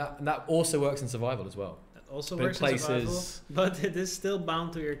 Yes, and that also works in survival as well. That also But in works in survival, places- but it is still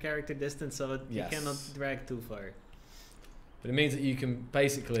bound to your character distance, so you Yes. cannot drag too far. But it means that you can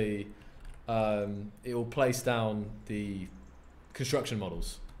basically, it will place down the construction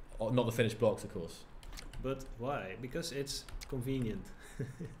models, not the finished blocks, of course. But why? Because it's convenient.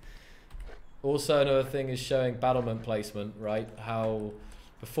 Also, another thing is showing battlement placement, right? How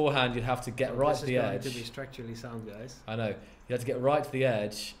beforehand you'd have to get right to the edge. This is going to be structurally sound, guys. I know. You have to get right to the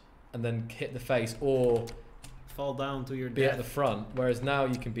edge and then hit the face or Fall down to your be death. at the front. Whereas now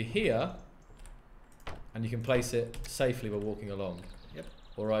you can be here and you can place it safely while walking along. Yep.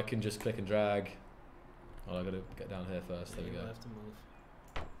 Or I can just click and drag. Oh, I've got to get down here first. There we You'll go. have to move.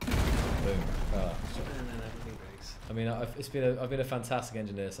 Boom. Ah. And then everything breaks. I mean, I've been a fantastic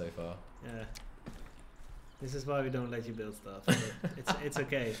engineer so far. Yeah. This is why we don't let you build stuff. But it's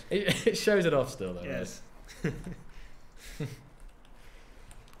okay. It shows it off still, though. Yes. Right?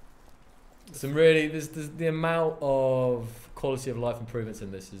 Some really, there's the amount of quality of life improvements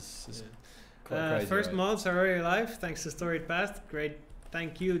in this is Yeah. quite crazy. First right? mods are already live. Thanks to Storied Past. Great.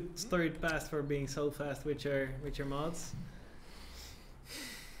 Thank you, Storied Past, for being so fast with your mods.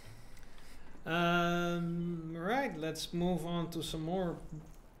 Right. Let's move on to some more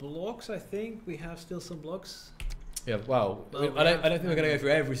blocks. I think we have still some blocks. Yeah, well, Well, I don't think we're going to go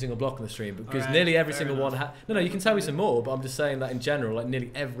through every single block on the stream because Alright, nearly every fair single enough. one. No, you can tell me some more, but I'm just saying that in general, like nearly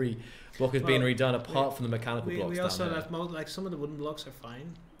every block has been Well, redone apart from the mechanical blocks. We down also here. left like some of the wooden blocks are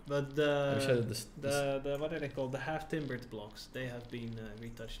fine, but Let me show you the what are they called? The half timbered blocks. They have been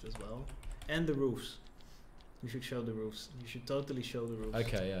retouched as well, and the roofs. You should show the roofs. You should totally show the roofs.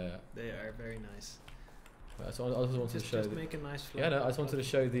 Okay, yeah. They are very nice. Right, so I just wanted to show. Just make a nice. Yeah, no, I just wanted to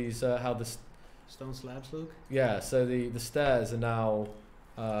show these how the stone slabs look. yeah. So the stairs are now.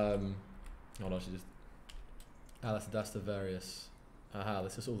 Hold on, I should just. That's the various. Aha,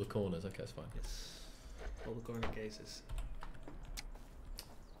 this is all the corners. Okay, it's fine. Yes, all the corner cases.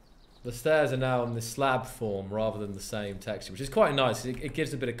 The stairs are now in the slab form rather than the same texture, which is quite nice. It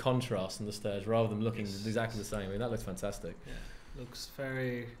gives a bit of contrast in the stairs rather than looking Yes. exactly the same. I mean, that looks fantastic. Yeah, looks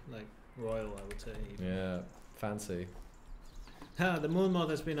very like royal, I would say. even. Yeah, fancy. Ah, the moon mod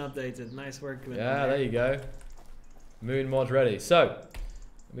has been updated. Nice work. With Yeah, there you go. Moon mod ready. So,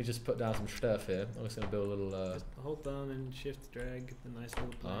 let me just put down some stuff here. I'm just going to build a little... Just hold down and shift drag the nice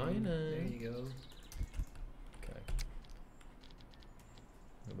little I plane. know. There you go. Okay.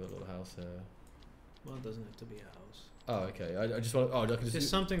 I'll build a little house here. Well, it doesn't have to be a house. Oh, okay. I just want... Oh, I can just... Just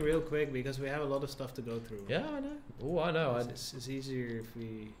something real quick because we have a lot of stuff to go through. Yeah, I know. Oh, I know. It's easier if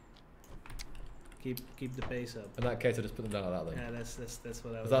we keep the pace up. In that case, I'll just put them down like that then. Yeah, that's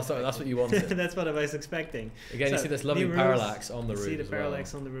what I was. That's what you wanted. That's what I was expecting. Again, you So, see this lovely new roofs. parallax on the You roof see the as well.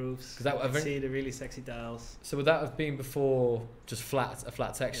 parallax on the roofs. 'Cause that- I You can think- see the really sexy tiles. So would that have been before just a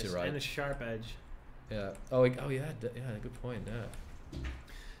flat texture, Yes, right? and a sharp edge. Yeah. Oh, yeah. Good point. Yeah.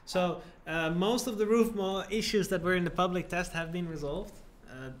 So most of the roof issues that were in the public test have been resolved.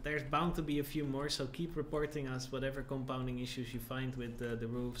 There's bound to be a few more, so keep reporting us whatever compounding issues you find with the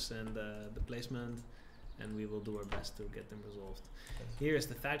roofs and the placement, and we will do our best to get them resolved. Here is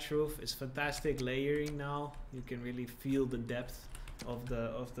the thatch roof. It's fantastic layering now. You can really feel the depth of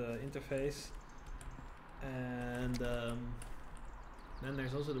the interface. And then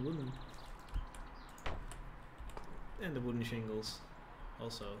there's also the wooden. And the wooden shingles.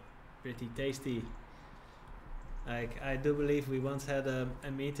 Also pretty tasty. Like, I do believe we once had a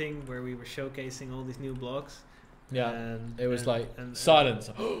meeting where we were showcasing all these new blocks. Yeah. And It was like and silence.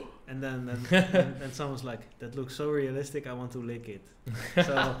 and then someone's like, that looks so realistic, I want to lick it.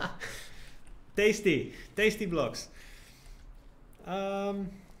 So tasty blocks. All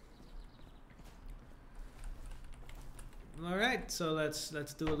right, so let's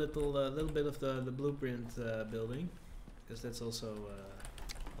do a little bit of the blueprint building, because that's also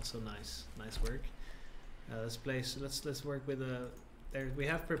nice work. Let's work with we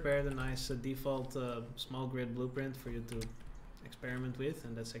have prepared a nice default small grid blueprint for you to experiment with,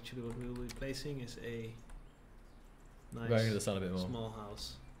 and that's actually what we will be placing, is a nice Going into the sun a bit more. small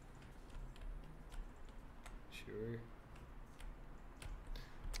house. Sure.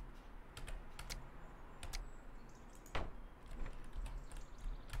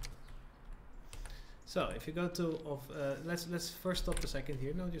 So if you go to let's first stop a second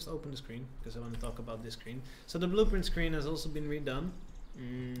here. No, just open the screen because I want to talk about this screen. So the blueprint screen has also been redone.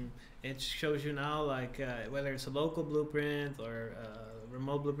 It shows you now like whether it's a local blueprint or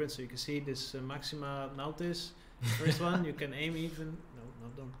remote blueprint. So you can see this Maxima Nautis, first one. You can aim even. No,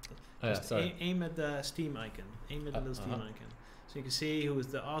 don't. Oh, yeah, Just sorry. aim at the Steam icon. Aim at the little Steam icon. So you can see who is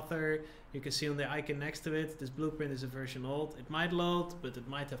the author. You can see on the icon next to it, this blueprint is a version old. It might load, but it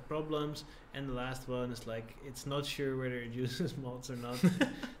might have problems. And the last one is like, it's not sure whether it uses mods or not.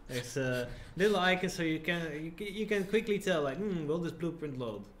 There's a little icon, so you can quickly tell like, will this blueprint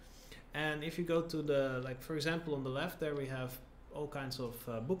load? And if you go to the, like for example on the left there we have all kinds of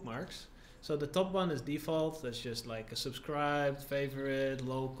bookmarks. So the top one is default, that's just like a subscribed, favorite,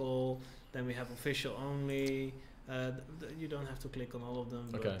 local. Then we have official only. You don't have to click on all of them,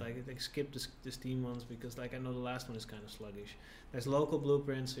 Okay. but like skip the Steam ones because like I know the last one is kind of sluggish. There's local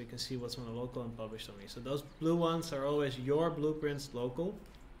blueprints, so you can see what's on the local and published only. So those blue ones are always your blueprints local.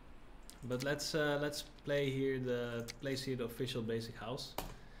 But let's place here the official basic house.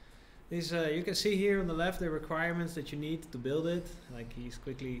 These you can see here on the left the requirements that you need to build it. Like he's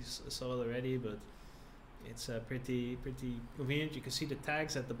quickly saw it already, but it's pretty convenient. You can see the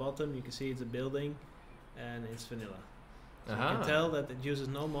tags at the bottom. You can see it's a building. And it's vanilla. So you can tell that it uses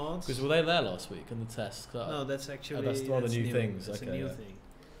no mods. Because were they there last week on the test? No, that's actually that's one of the new things. That's okay, a new thing.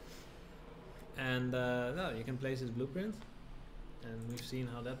 And no, you can place this blueprint, and we've seen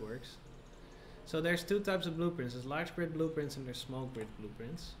how that works. So there's two types of blueprints. There's large grid blueprints and there's small grid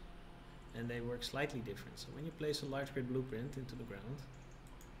blueprints, and they work slightly different. So when you place a large grid blueprint into the ground,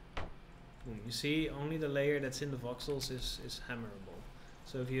 boom, you see only the layer that's in the voxels is hammerable.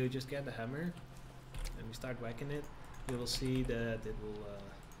 So if you just get the hammer and we start whacking it, you will see that it will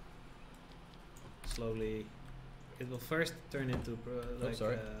slowly. It will first turn into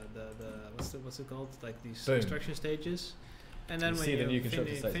what's it called? Like these Boom. construction stages, and then You when see the new you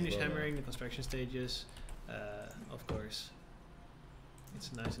construction stages finish as well, hammering the construction stages, of course,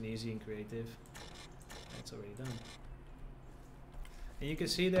 it's nice and easy and creative. It's already done. And you can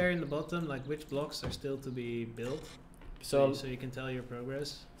see there in the bottom like which blocks are still to be built. So you can tell your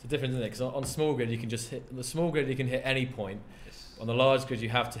progress. It's a difference, isn't it? Because on small grid you can just hit the small grid. You can hit any point. Yes. On the large grid you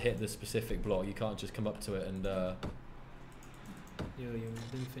have to hit the specific block. You can't just come up to it and. You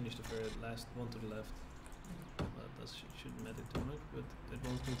didn't finish the last one to the left. Well, that shouldn't matter too much, but it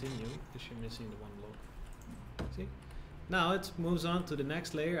won't continue because you're missing the one block. See? Now it moves on to the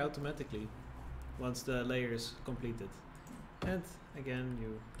next layer automatically once the layer is completed. And again,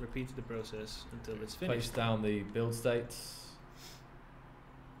 you repeat the process until it's Place finished. down the build states.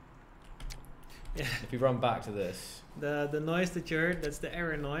 Yeah. If you run back to this, The noise that you heard, that's the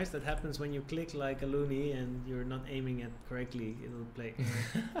error noise that happens when you click like a loony and you're not aiming it correctly. It'll play.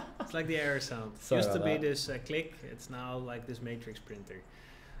 It's like the error sound. It used to be this click. It's now like this matrix printer.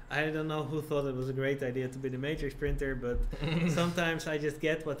 I don't know who thought it was a great idea to be the matrix printer, but sometimes I just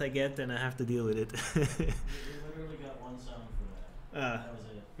get what I get and I have to deal with it. We literally got one sound for that. That was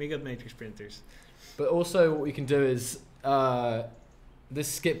it. We got matrix printers. but also what we can do is this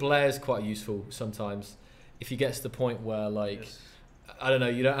skip layer is quite useful sometimes. If you get to the point where like Yes. I don't know,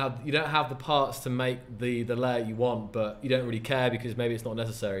 you don't have the parts to make the layer you want, but you don't really care because maybe it's not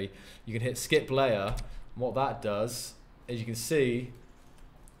necessary. You can hit skip layer. And what that does, as you can see,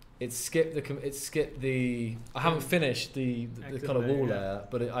 it's skipped the. I haven't finished the Active kind of wall layer,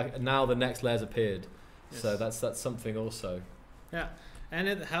 yeah. layer, but now the next layer's appeared. So Yes. that's something also. Yeah, and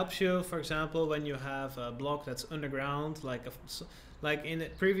it helps you, for example, when you have a block that's underground, like in the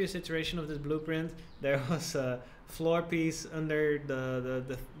previous iteration of this blueprint, there was a floor piece under the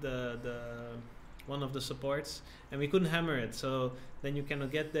one of the supports, and we couldn't hammer it. So then you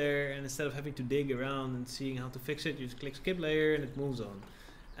cannot get there, and instead of having to dig around and seeing how to fix it, you just click skip layer and it moves on.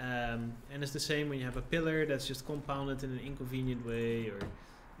 And it's the same when you have a pillar that's just compounded in an inconvenient way, or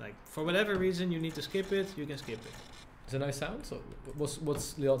like for whatever reason you need to skip it, you can skip it. Is there no sound? So what's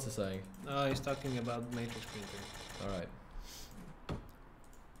Leonza saying? Oh, he's talking about matrix printer. All right.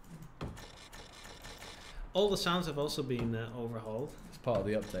 All the sounds have also been overhauled. It's part of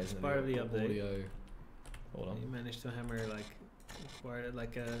the update, isn't it? part of the update. Audio. Hold on. You managed to hammer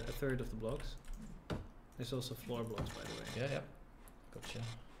like a third of the blocks. There's also floor blocks, by the way. Yeah. Gotcha.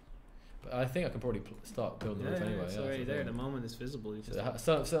 But I think I can probably start building the roof anyway. It's yeah, already so there. then- The moment it's visible, you So can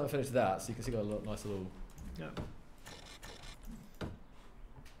still haven't finished that, so you can see got a nice little. yeah.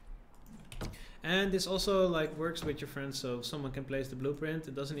 And this also like works with your friends, so someone can place the blueprint.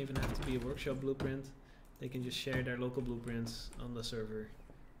 It doesn't even have to be a workshop blueprint. They can just share their local blueprints on the server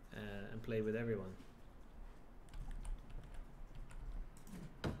and play with everyone.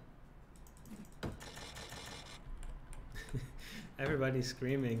 Everybody's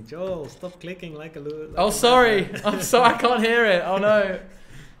screaming, Joel, stop clicking like a oh, sorry. I'm sorry, I can't hear it. Oh no.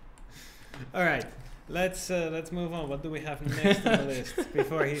 All right, let's move on. What do we have next on the list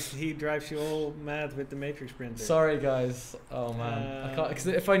before he drives you all mad with the matrix printer? Sorry, guys. Oh man, I can't. Because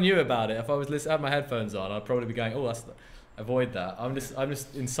if I knew about it, if I was had my headphones on, I'd probably be going, "Oh, that's avoid that." I'm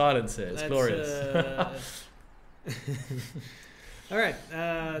just in silence here. It's glorious. All right,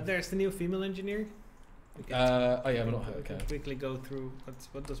 there's the new female engineer. Oh yeah, we're not. We Okay. can quickly go through.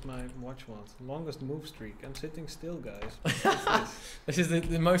 What does my watch want? Longest move streak. I'm sitting still, guys. This is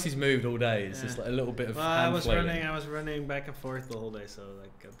the most he's moved all day. It's just like a little bit of. Well, I was running back and forth the whole day, so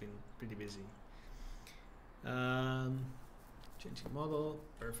like I've been pretty busy. Changing model,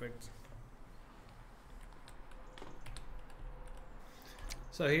 perfect.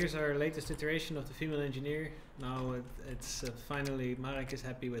 So here's our latest iteration of the female engineer. Now it's finally Marek is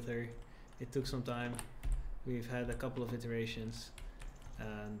happy with her. It took some time. We've had a couple of iterations,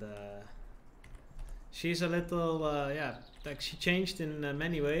 and she's a little like she changed in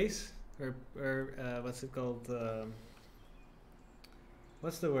many ways. Or what's it called?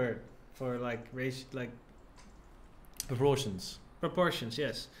 What's the word for like race like proportions? Proportions,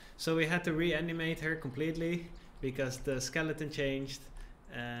 yes. So we had to reanimate her completely because the skeleton changed,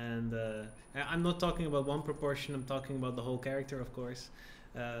 and I'm not talking about one proportion. I'm talking about the whole character, of course.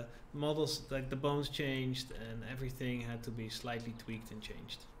 Models like the bones changed and everything had to be slightly tweaked and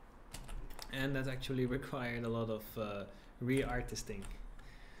changed, and that actually required a lot of re-artisting,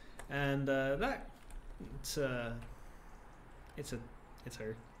 and that it's her.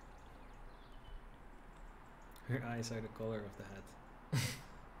 Her eyes are the color of the hat.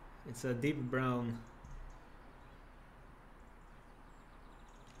 It's a deep brown.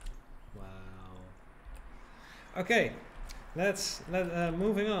 Wow. Okay.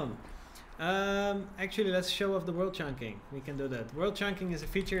 Moving on. Actually, let's show off the world chunking. We can do that. World chunking is a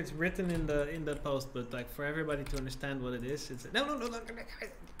feature. It's written in the post, but like for everybody to understand what it is, it's no.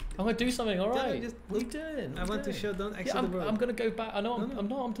 I'm gonna do something. All right. What are you doing? I want to show. Don't exit the world. I'm gonna go back. I know.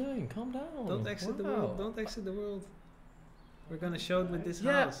 I'm doing. Calm down. Don't exit the world. Don't exit the world. We're gonna show it with this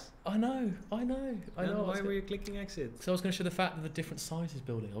yeah, house. I know. Why were you clicking exit? So I was going to show the fact that the different sizes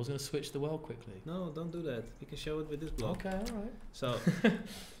building. I was going to switch the world quickly. No, don't do that. You can show it with this block. Okay, all right. So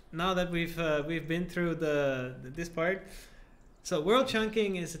now that we've been through this part, so world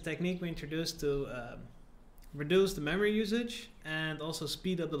chunking is a technique we introduced to reduce the memory usage and also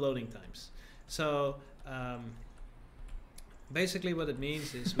speed up the loading times. So basically what it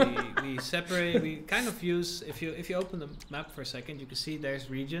means is we separate, we kind of use, if you open the map for a second, you can see there's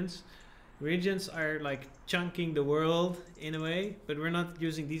regions. Regions are like chunking the world in a way, but we're not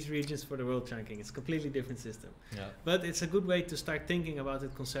using these regions for the world chunking. It's a completely different system. Yeah. But it's a good way to start thinking about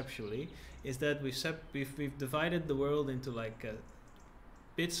it conceptually, is that we've divided the world into like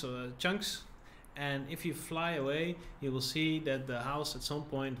bits or chunks, and if you fly away, you will see that the house at some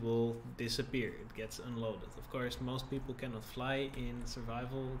point will disappear. It gets unloaded. Of course, most people cannot fly in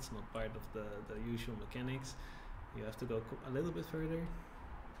survival. It's not part of the usual mechanics. You have to go a little bit further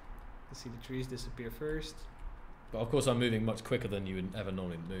to see the trees disappear first. But of course, I'm moving much quicker than you would ever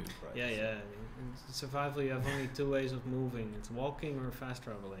normally move, right? Yeah, yeah. In survival, you have only two ways of moving. It's walking or fast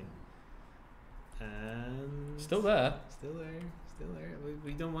traveling. And still there. Still there. Still there.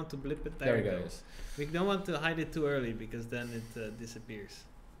 We don't want to blip it. There it goes. We don't want to hide it too early because then it disappears.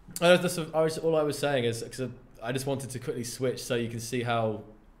 All I was saying is because I just wanted to quickly switch so you can see how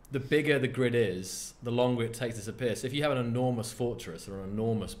the bigger the grid is, the longer it takes to disappear. So if you have an enormous fortress or an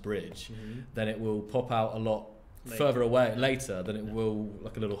enormous bridge, then it will pop out a lot further away later than it will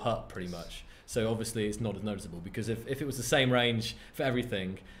like a little hut pretty much. So obviously it's not as noticeable because if it was the same range for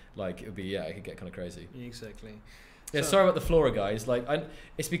everything, like it would be, it could get kind of crazy. Exactly. Yeah, sorry about the Flora guys. Like,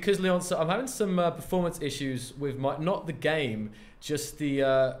 it's because Leon. So I'm having some performance issues with not the game, just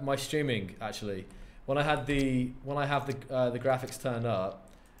the my streaming actually. When I have the graphics turned up,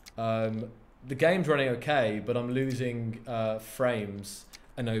 the game's running okay, but I'm losing frames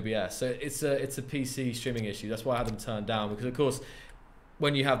and OBS. So it's a PC streaming issue. That's why I had them turned down because of course,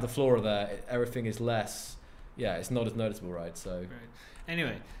 when you have the Flora there, everything is less. Yeah, it's not as noticeable, right? So. Right.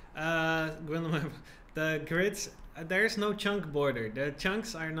 Anyway, the grids. There's no chunk border. The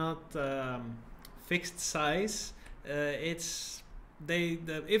chunks are not fixed size. If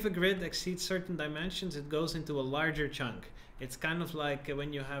a grid exceeds certain dimensions, it goes into a larger chunk. It's kind of like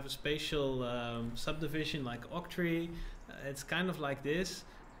when you have a spatial subdivision like Octree. It's kind of like this,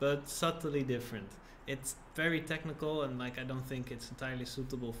 but subtly different. It's very technical, and like I don't think it's entirely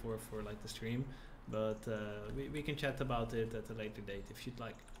suitable for like the stream. But we can chat about it at a later date if you'd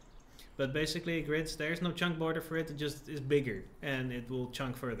like. But basically, grids, there's no chunk border for it. It just is bigger, and it will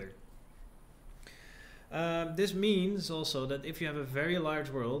chunk further. This means also that if you have a very large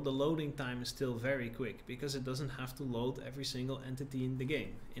world, the loading time is still very quick because it doesn't have to load every single entity in the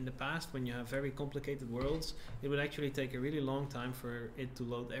game. In the past, when you have very complicated worlds, it would actually take a really long time for it to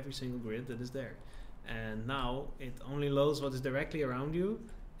load every single grid that is there. And now it only loads what is directly around you,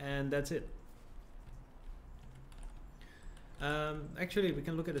 and that's it. Actually, we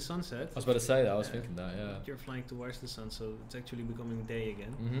can look at the sunset. I was about to say that. I was thinking that. Yeah. You're flying towards the sun, so it's actually becoming day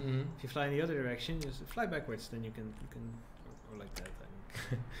again. Mm-hmm. If you fly in the other direction, just fly backwards. Then you can or like that.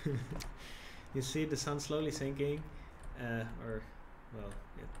 I mean. You see the sun slowly sinking, I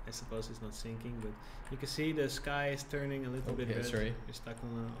suppose it's not sinking, but you can see the sky is turning a little bit red. Tree. You're stuck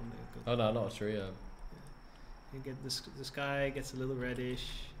on the. Oh no, not a tree. Yeah. You get the sky gets a little reddish,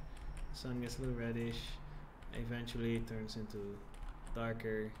 the sun gets a little reddish. Eventually it turns into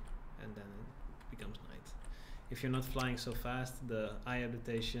darker, and then it becomes night. If you're not flying so fast, the eye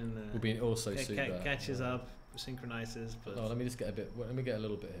adaptation will be also catches up, synchronizes. But let me just get a bit. Let me get a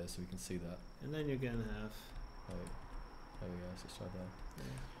little bit here so we can see that. And then you can have. Oh, there we go. Let's try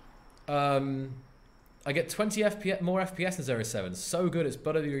that. Yeah. I get 20 more FPS in 07. So good, it's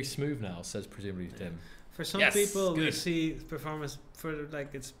buttery smooth now. Says presumably Tim. For some people, we see performance for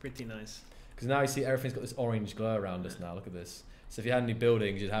like it's pretty nice. Because now you see everything's got this orange glow around us now. Look at this. So if you had any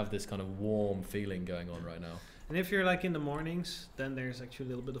buildings, you'd have this kind of warm feeling going on right now. And if you're like in the mornings, then there's actually a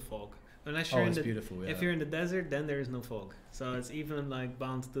little bit of fog. Unless you're beautiful. Yeah. If you're in the desert, then there is no fog. So it's even like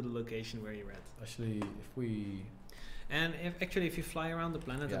bound to the location where you're at. Actually, if we. And if you fly around the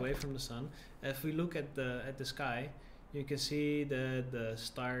planet away from the sun, if we look at the sky, you can see that the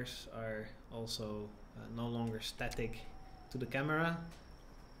stars are also no longer static to the camera.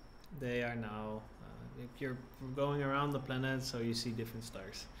 They are now, if you're going around the planet, so you see different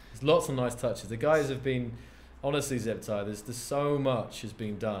stars. There's lots of nice touches. The guys have been, honestly, Zeptai, there's so much has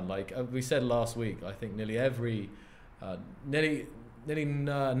been done. Like we said last week, I think nearly every, no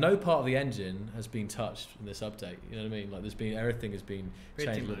part of the engine has been touched in this update. You know what I mean? Like everything has been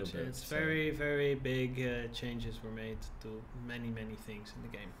changed a little bit. It's very, very big changes were made to many, many things in the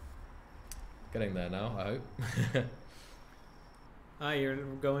game. Getting there now, I hope. You're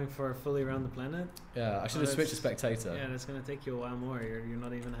going for fully around the planet? Yeah, I should have switched to spectator. Yeah, that's going to take you a while more. You're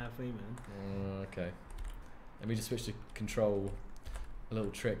not even halfway, man. Okay. Let me just switch to control. A little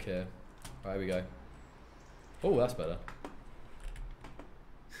trick here. Right, here we go. Oh, that's better.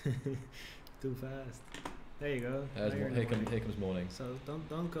 Too fast. There you go. Here comes morning. So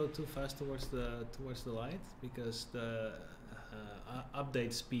don't go too fast towards the light, because the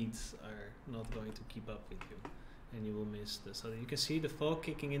update speeds are not going to keep up with you. And you will miss so you can see the fog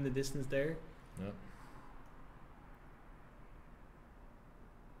kicking in the distance there. Yep.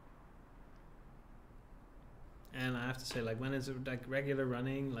 And I have to say, like when it's like regular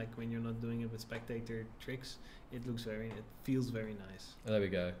running, like when you're not doing it with spectator tricks, it feels very nice. Oh, there we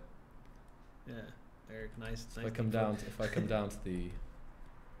go. Yeah, they're nice. If I come down to the.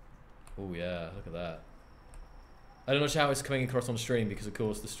 Oh yeah, look at that. I don't know how it's coming across on stream because of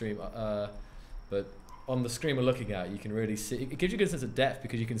course the stream, but. On the screen we're looking at, you can really see. It gives you a good sense of depth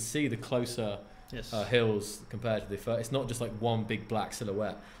because you can see the closer hills compared to the first. It's not just like one big black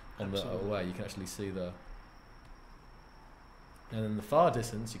silhouette on the way. You can actually see the. And in the far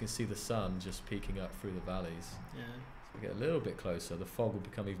distance, you can see the sun just peeking up through the valleys. Yeah. So we get a little bit closer. The fog will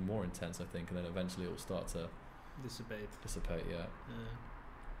become even more intense, I think, and then eventually it will start to dissipate. Yeah.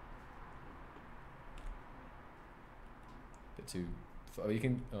 Bit too. You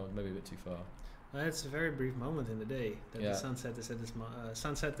can. Oh, maybe a bit too far. It's a very brief moment in the day that the sunset is at its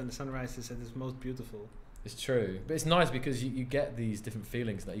sunset and the sunrise is at its most beautiful. It's true, but it's nice because you get these different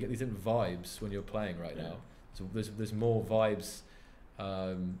feelings. That you get these different vibes when you're playing right now. So there's more vibes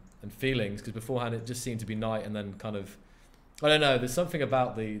and feelings because beforehand it just seemed to be night and then kind of I don't know. There's something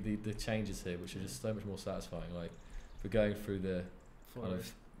about the changes here which are just so much more satisfying. Like we're going through the kind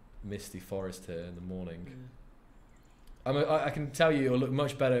of misty forest here in the morning. Yeah. I can tell you it'll look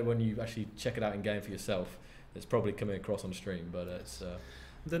much better when you actually check it out in game for yourself. It's probably coming across on stream, but it's.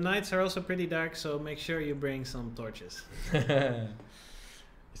 The nights are also pretty dark, so make sure you bring some torches.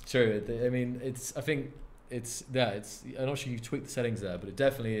 It's true. I mean, it's. I think it's. Yeah, it's. I'm not sure you tweaked the settings there, but it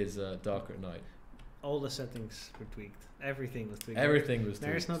definitely is darker at night. All the settings were tweaked. Everything was tweaked. Everything was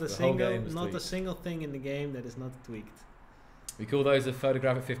tweaked. There's not a single thing in the game that is not tweaked. We call those a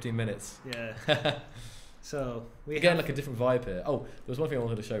photographic 15 minutes. Yeah. So we Again, have like a different vibe here. Oh, there was one thing I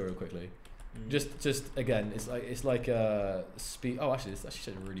wanted to show real quickly. Just again, it's like speed. Oh, actually, it's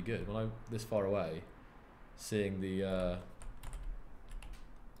actually really good. When I'm this far away, seeing the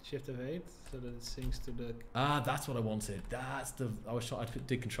shift F8 so that it syncs to the. That's what I wanted. That's the I was trying. I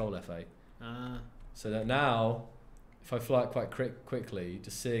did Control F8. Ah. So that now, if I fly it quite quickly,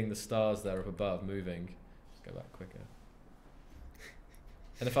 just seeing the stars there up above moving. Just go back quicker.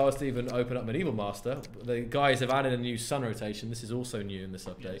 And if I was to even open up Medieval Master, the guys have added a new sun rotation. This is also new in this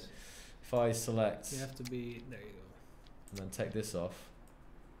update. Yes. If I select, You have to be there. You go. and then take this off,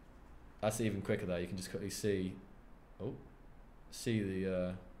 that's even quicker there. You can just quickly see, see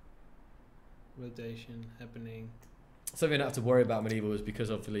the Rotation happening. something I don't have to worry about Medieval is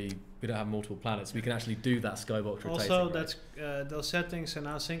because obviously we don't have multiple planets. We can actually do that skybox rotating. Also, right? that's those settings are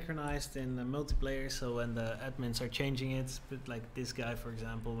now synchronized in multiplayer. So when the admins are changing it, but like this guy, for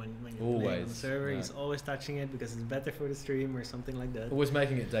example, when you're playing on the server, he's always touching it because it's better for the stream or something like that. Always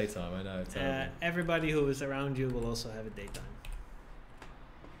making it daytime. I know. Everybody who is around you will also have it daytime.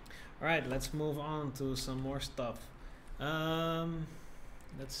 All right, let's move on to some more stuff.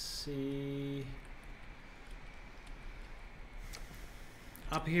 Let's see.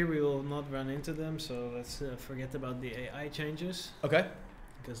 Up here we will not run into them, so let's forget about the AI changes. Okay.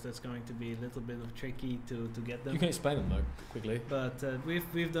 Because that's going to be a little bit of tricky to get them. You can explain them though quickly. But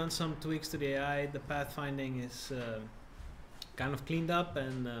we've done some tweaks to the AI. The pathfinding is kind of cleaned up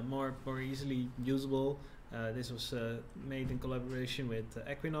and more easily usable. This was made in collaboration with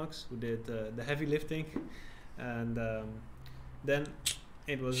Equinox, who did the heavy lifting, and then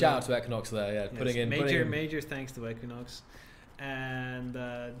it was shout out to Equinox there, yeah, yes, major thanks to Equinox. And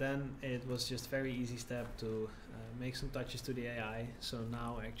then it was just very easy step to make some touches to the AI. So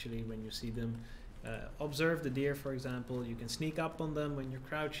now actually when you see them, observe the deer, for example, you can sneak up on them when you're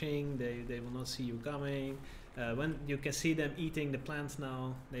crouching. They will not see you coming. When you can see them eating the plants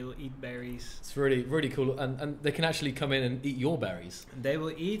now, they will eat berries. It's really, really cool. And they can actually come in and eat your berries. They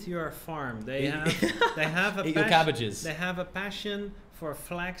will eat your farm. They have a eat your cabbages. They have a passion for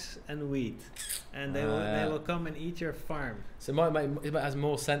flax and wheat, and they will come and eat your farm. So it has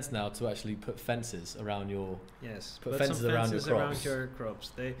more sense now to actually put fences around your put fences around your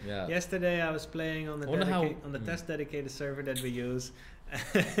crops. Yesterday I was playing on the test dedicated server that we use,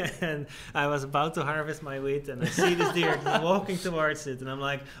 and I was about to harvest my wheat, and I see this deer walking towards it, and I'm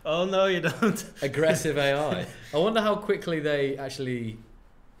like, oh no, you don't. Aggressive AI. I wonder how quickly they actually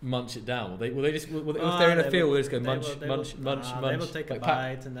munch it down. Will they just if they're in a field, will they just go munch. They will take a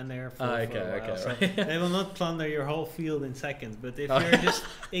bite and then they're full for a while. So they will not plunder your whole field in seconds. But if you're just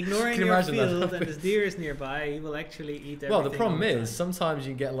ignoring your field and this deer is nearby, he will actually eat everything. Well, the problem is sometimes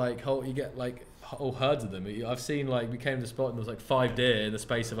you get whole herds of them. I've seen we came to the spot and there was 5 deer in the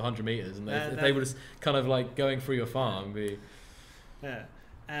space of 100 meters, and if they were just kind of going through your farm, yeah.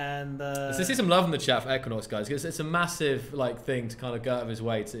 And so see some love in the chat for Equinox, guys, because it's a massive thing to kind of go out of his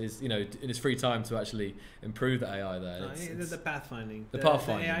way to in his free time to actually improve the AI there. The pathfinding. The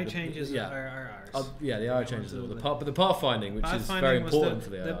pathfinding. The AI changes are ours. The AI changes are but the pathfinding, which is very important for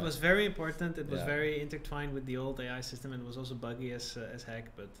the AI. That was very important. It was very intertwined with the old AI system, and it was also buggy as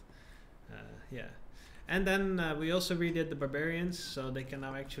heck. But yeah. And then we also redid the barbarians, so they can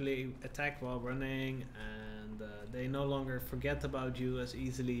now actually attack while running, and they no longer forget about you as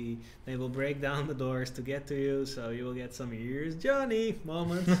easily. They will break down the doors to get to you, so you will get some "Here's Johnny"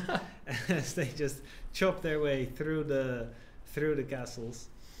 moments as they just chop their way through the castles.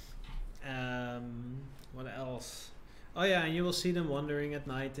 What else? Oh yeah, and you will see them wandering at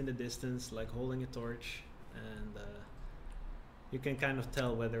night in the distance, holding a torch, and you can kind of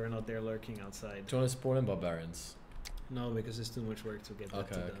tell whether or not they're lurking outside. Do you want to spawn in barbarians? No, because it's too much work to get that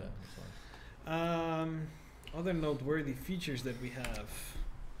to them. Okay, that's fine. Other noteworthy features that we have.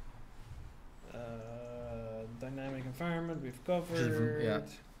 Dynamic environment we've covered. Yeah.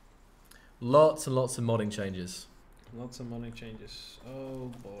 Lots and lots of modding changes. Lots of modding changes.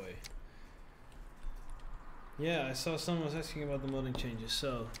 Oh boy. Yeah, I saw someone was asking about the modding changes.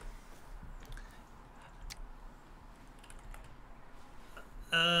 So.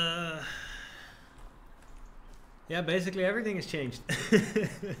 Yeah, basically everything has changed.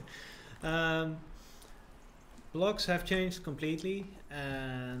 Blocks have changed completely,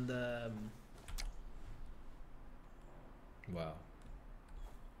 and wow.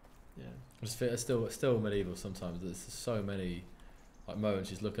 Yeah. It's still medieval sometimes. There's so many moments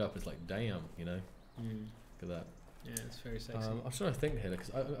you just look up. It's damn, Look at that. Yeah, it's very sexy. I'm trying to think here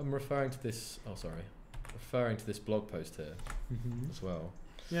because I'm referring to this. Oh, sorry. Referring to this blog post here as well.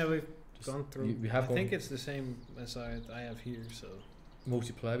 Yeah, we've gone through. We have I think it's the same as I have here. So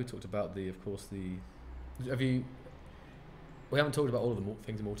multiplayer. We talked about of course the. Have you? We haven't talked about all of the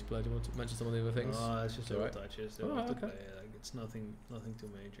things in multiplayer. Do you want to mention some of the other things? Oh, it's just little alright. touches. They Oh, want to okay. play. Like, it's nothing too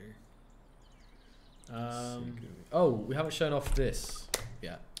major. We haven't shown off this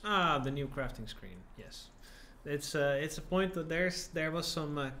yet. The new crafting screen. Yes, it's a point that there was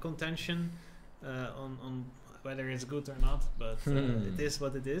some contention on whether it's good or not, but it is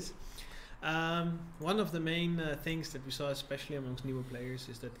what it is. One of the main things that we saw, especially amongst newer players,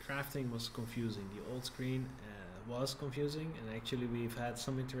 is that crafting was confusing. The old screen was confusing, and actually we've had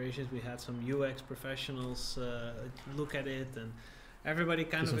some iterations. We had some UX professionals look at it, and everybody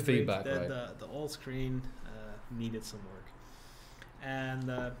kind of agreed feedback, that right? the old screen needed some work.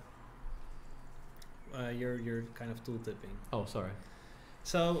 And you're kind of tool tipping. Oh, sorry.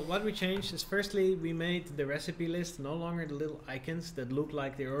 So what we changed is, firstly, we made the recipe list no longer the little icons that look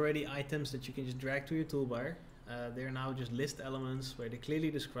like they're already items that you can just drag to your toolbar. They're now just list elements where they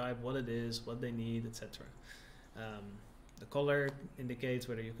clearly describe what it is, what they need, etc. The color indicates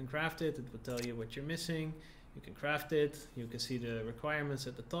whether you can craft it. It will tell you what you're missing. You can craft it. You can see the requirements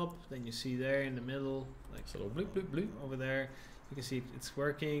at the top. Then you see there in the middle, like So bloop, bloop, bloop. over there, you can see it's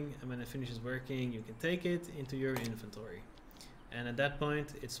working, and when it finishes working, you can take it into your inventory. And at that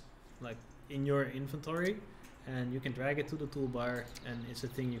point, it's like in your inventory, and you can drag it to the toolbar, and it's a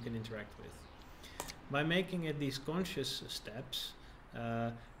thing you can interact with. By making it these conscious steps,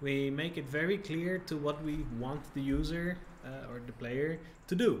 we make it very clear to what we want the user or the player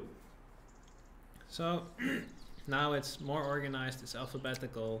to do. So now it's more organized, it's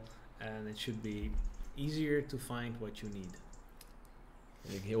alphabetical, and it should be easier to find what you need.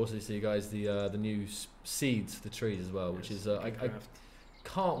 You can also see, guys, the new seeds for the trees as well, which is I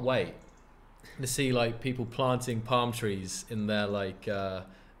can't wait to see like people planting palm trees in their like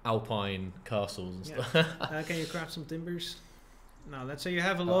alpine castles and stuff. Can you craft some timbers? Now let's say you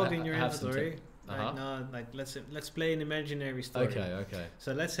have a log in your inventory. Right, no, like let's play an imaginary story. Okay.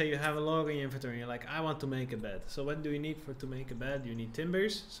 So let's say you have a log in your inventory, and you're like, I want to make a bed. So what do you need to make a bed? You need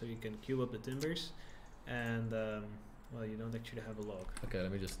timbers, so you can queue up the timbers, and well, you don't actually have a log. Okay,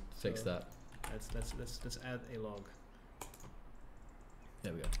 let me just fix that. Let's add a log.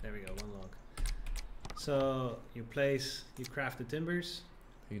 There we go. There we go, one log. So you craft the timbers.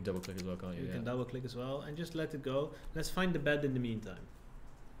 You can double click as well, can't you? You can double click as well, and just let it go. Let's find the bed in the meantime.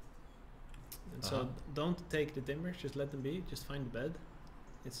 And so don't take the timbers, just let them be. Just find the bed.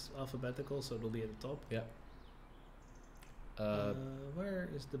 It's alphabetical, so it'll be at the top. Yeah. Where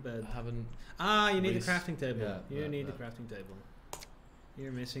is the bed? I haven't. You need a crafting table. Yeah, you need a crafting table.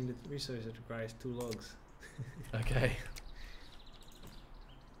 You're missing the resource that requires 2 logs. Okay.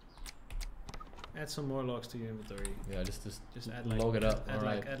 Add some more logs to your inventory. Yeah, just add like, log it up.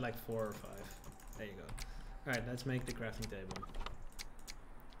 Add like 4 or 5. There you go. All right, let's make the crafting table.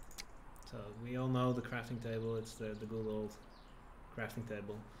 So we all know the crafting table. It's the good old crafting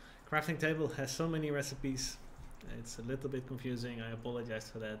table. Crafting table has so many recipes. It's a little bit confusing. I apologize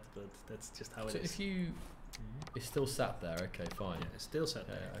for that, but that's just how it is. So if you, it's still sat there. Okay, fine. Yeah, it's still sat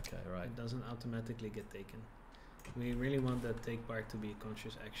there. Yeah, okay, right. It doesn't automatically get taken. We really want that take part to be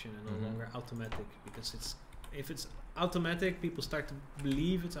conscious action and no longer automatic, because if it's automatic, people start to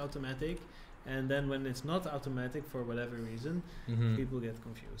believe it's automatic, and then when it's not automatic for whatever reason, people get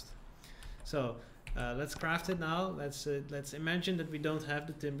confused. So let's craft it now. Let's imagine that we don't have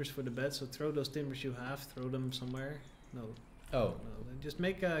the timbers for the bed, so throw those timbers you have, throw them somewhere. No. Oh. No, just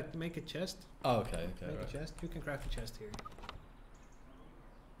make a chest. Oh, okay, Make right. a chest. You can craft a chest here.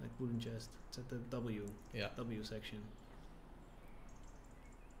 Like wooden chest. It's at the W section.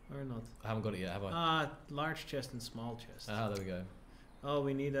 Or not. I haven't got it yet, have I? Large chest and small chest. There we go. Oh,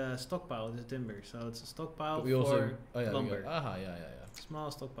 we need a stockpile. It's a timber, so it's a stockpile But we for also, lumber. Yeah. Small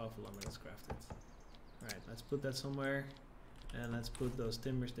stockpile for lumber. Let's craft it. Right, let's put that somewhere, and let's put those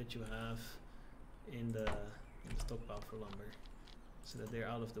timbers that you have in the stockpile for lumber, so that they're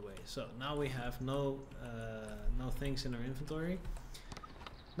out of the way. So now we have no things in our inventory.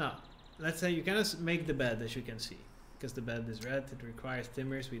 Now, let's say you cannot make the bed, as you can see, because the bed is red. It requires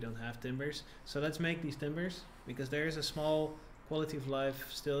timbers. We don't have timbers, so let's make these timbers, because there is a small quality of life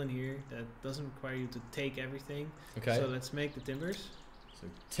still in here that doesn't require you to take everything. Okay. So let's make the timbers. So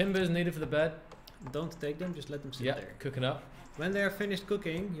timbers needed for the bed. Don't take them, just let them sit there. Cooking up. When they are finished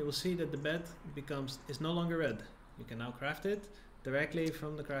cooking, you will see that the bed is no longer red. You can now craft it directly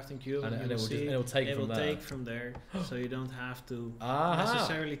from the crafting cube, and it will take from there. So you don't have to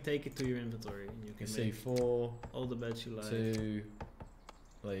necessarily take it to your inventory. And you can see make 4 all the beds you like. 2.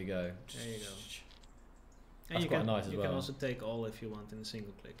 There you go. There you go. That's quite nice as well. You can also take all if you want in a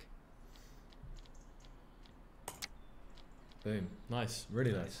single click. Boom. Nice.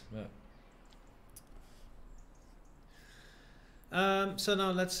 Really nice. Yeah. So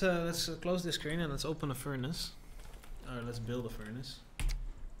now let's close this screen and let's open a furnace, or let's build a furnace,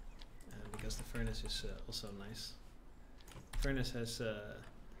 because the furnace is also nice. Furnace has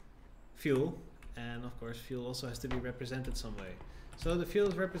fuel, and of course fuel also has to be represented some way. So the fuel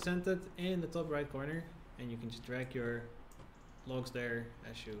is represented in the top right corner, and you can just drag your logs there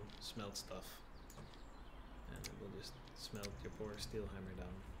as you smelt stuff, and it will just smelt your poor steel hammer down.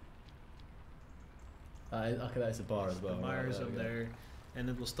 Okay, that's a bar as well. The bar is up there, and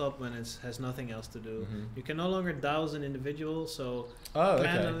it will stop when it has nothing else to do. Mm-hmm. You can no longer douse an individual, so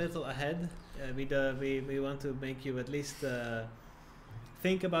plan a little ahead. We want to make you at least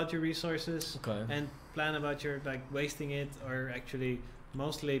think about your resources and plan about your wasting it, or actually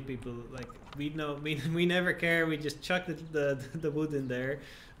mostly people we never care. We just chuck the wood in there,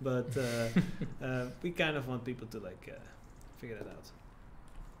 but we kind of want people to figure that out.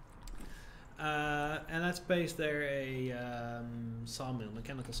 And let's place there a sawmill,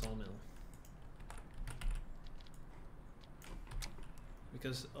 mechanical sawmill.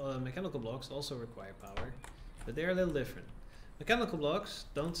 Because mechanical blocks also require power, but they're a little different. Mechanical blocks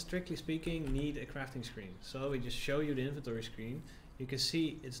don't, strictly speaking, need a crafting screen. So we just show you the inventory screen. You can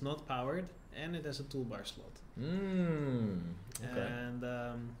see it's not powered, and it has a toolbar slot. Okay. And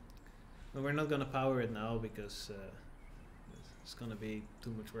we're not going to power it now because it's going to be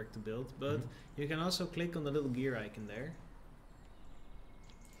too much work to build. But you can also click on the little gear icon there.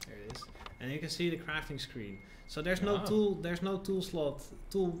 There it is. And you can see the crafting screen. So there's no tool. There's no tool slot,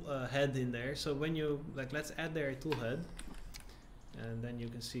 head in there. So when you let's add there a tool head, and then you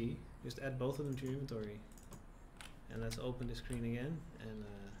can see, just add both of them to your inventory. And let's open the screen again, and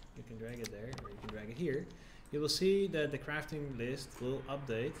you can drag it there, or you can drag it here. You will see that the crafting list will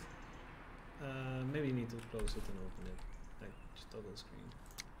update. Maybe you need to close it and open it. Just toggle the screen.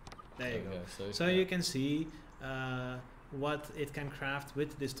 There you go. So you can see what it can craft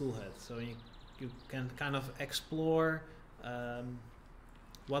with this tool head. So you can kind of explore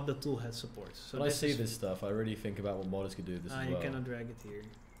what the tool head supports. So when I see this stuff, I really think about what modders could do with this as well. You cannot drag it here.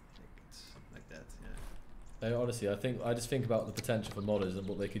 It's like that, yeah. Honestly, I just think about the potential for modders and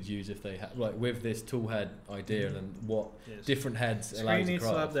what they could use if they had, with this tool head idea, and then what different heads allow you to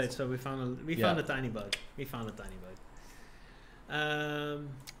craft. Screen needs to update, so we found a tiny bug.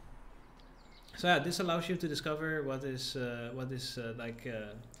 So yeah, this allows you to discover what is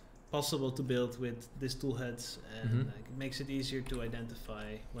possible to build with these tool heads, and it makes it easier to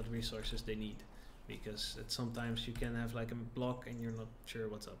identify what resources they need, because sometimes you can have a block and you're not sure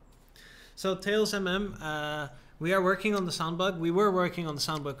what's up. So Tails MM, we are working on the sound bug. We were working on the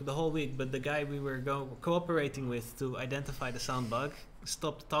sound bug the whole week, but the guy we were cooperating with to identify the sound bug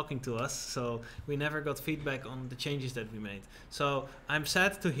stopped talking to us, so we never got feedback on the changes that we made. So I'm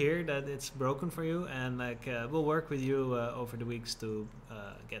sad to hear that it's broken for you, and we'll work with you over the weeks to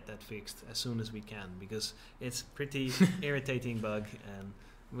get that fixed as soon as we can, because it's pretty irritating bug, and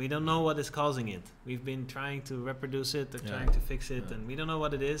we don't know what is causing it. We've been trying to reproduce it or trying to fix it, and we don't know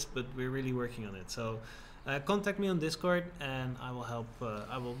what it is, but we're really working on it. So contact me on Discord, and I will help.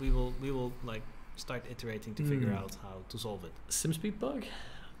 We will start iterating to figure out how to solve it. SimSpeed bug?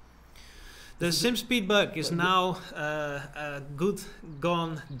 The SimSpeed bug is now good,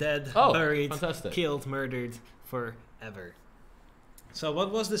 gone, dead, buried, killed, murdered forever. So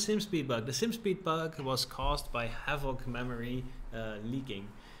what was the SimSpeed bug? The SimSpeed bug was caused by Havoc memory leaking.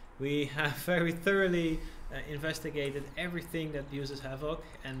 We have very thoroughly investigated everything that uses Havoc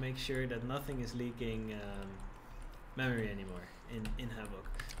and make sure that nothing is leaking memory anymore in Havoc.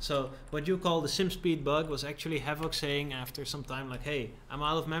 So what you call the SimSpeed bug was actually Havoc saying after some time, hey, I'm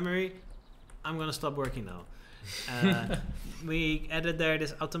out of memory, I'm gonna stop working now. We added there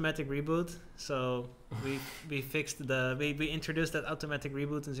this automatic reboot. So we fixed we introduced that automatic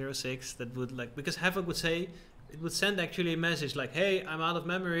reboot in 06 that would because Havoc would say, it would send actually a message hey, I'm out of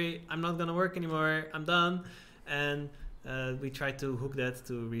memory, I'm not gonna work anymore, I'm done. And we tried to hook that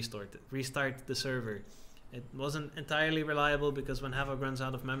to restart the server. It wasn't entirely reliable, because when Havoc runs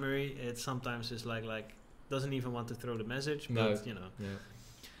out of memory, it sometimes is doesn't even want to throw the message, but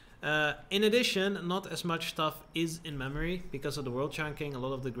in addition, not as much stuff is in memory because of the world chunking. A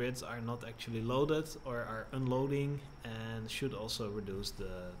lot of the grids are not actually loaded or are unloading, and should also reduce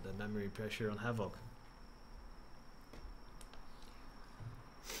the memory pressure on Havoc.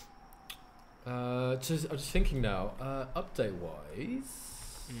 I'm just thinking now, update-wise,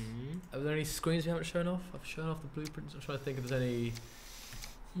 are there any screens we haven't shown off? I've shown off the blueprints. I'm trying to think if there's any.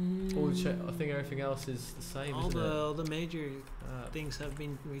 I think everything else is the same. All the major things have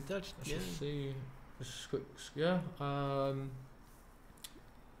been retouched. Let's just see. Just quick, yeah.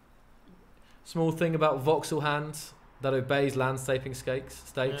 Small thing about voxel hand that obeys landscaping states.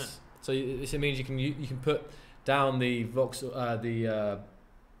 Yeah. So it means you can put down the voxel the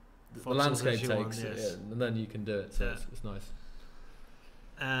Voxels landscape as you takes, want, yes. yeah, and then you can do it. So Yeah. it's nice.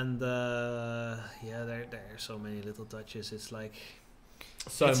 And yeah, there are so many little touches. It's like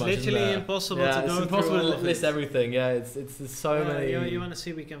So it's much. literally isn't there? impossible yeah, to it's go impossible through all to of list it. everything. Yeah, it's there's so many. You want to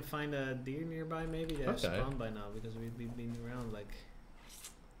see we can find a deer nearby? Maybe they have Okay. spawned by now because we've been around. Like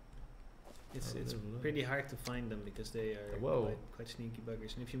it's Oh, look. pretty hard to find them because they are Whoa. quite sneaky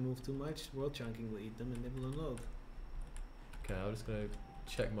buggers. And if you move too much, world chunking will eat them and they will unload. Okay, I'm just gonna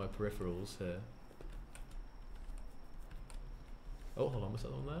check my peripherals here. Oh, hold on, what's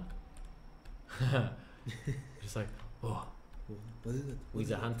that one there? Just like, oh, What is it?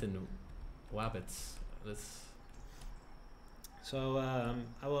 we're hunting rabbits. Let's. So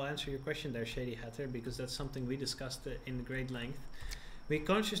I will answer your question there, Shady Hatter, because that's something we discussed in great length. We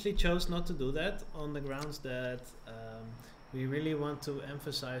consciously chose not to do that on the grounds that we really want to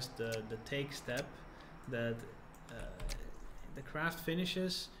emphasize the take step, that the craft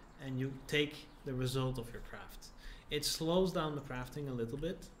finishes and you take the result of your craft. It slows down the crafting a little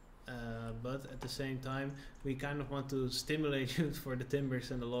bit, but at the same time we kind of want to stimulate you for the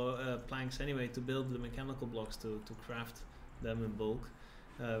timbers and the planks anyway to build the mechanical blocks to craft them in bulk,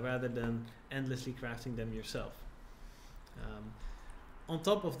 rather than endlessly crafting them yourself. On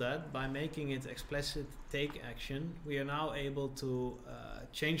top of that, by making it explicit take action, we are now able to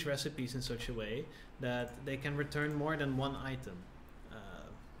change recipes in such a way that they can return more than one item.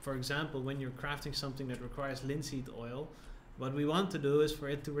 For example, when you're crafting something that requires linseed oil, what we want to do is for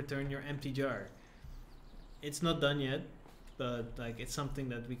it to return your empty jar. It's not done yet, but like it's something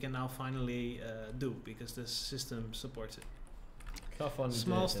that we can now finally do because the system supports it.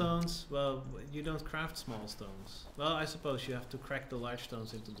 Small stones, well, you don't craft small stones. Well, I suppose you have to crack the large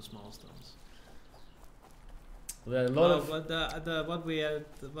stones into the small stones. There are a lot of. What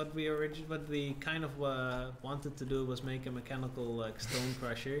we kind of wanted to do was make a mechanical like stone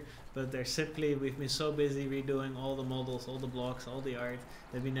crusher, but we've been so busy redoing all the models, all the blocks, all the art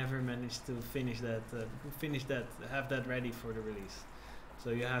that we never managed to have that ready for the release.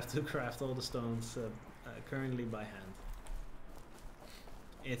 So you have to craft all the stones currently by hand.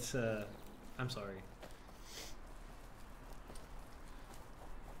 It's I'm sorry.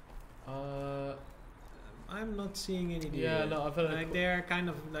 I'm not seeing any deer. Yeah, no, I've heard. Like they're kind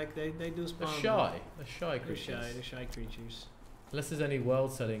of like they do spawn. They're shy They're creatures. they're shy creatures. Unless there's any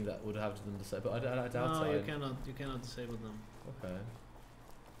world setting that would have them disabled, but I doubt so. No, you cannot disable them. Okay.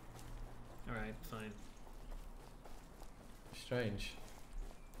 All right, fine. Strange.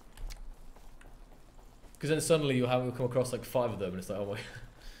 Because then suddenly you'll come across like 5 of them, and it's like, oh my.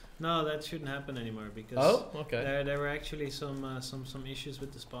 No, that shouldn't happen anymore because Oh, okay. there were actually some issues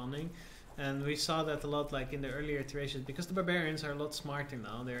with the spawning, and we saw that a lot like in the earlier iterations because the barbarians are a lot smarter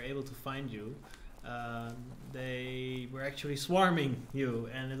now. They're able to find you. They were actually swarming you,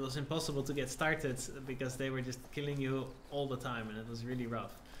 and it was impossible to get started because they were just killing you all the time, and it was really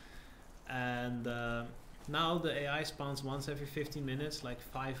rough. And now the AI spawns once every 15 minutes, like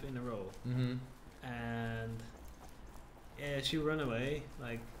 5 in a row. Mm-hmm. And as you run away,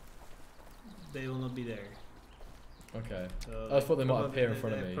 like they will not be there. Okay. So I thought they might appear in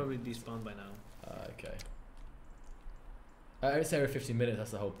front of they're me. probably despawned by now. Okay. It's every 15 minutes.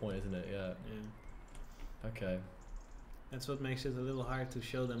 That's the whole point, isn't it? Yeah. Yeah. Okay. That's what makes it a little hard to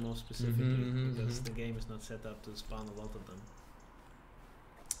show them more specifically because the game is not set up to spawn a lot of them.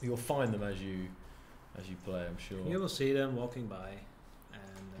 You'll find them as you play, I'm sure. You will see them walking by. And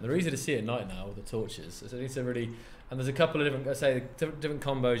they're easy to see at night now with the torches. So it's a really, and there's a couple of different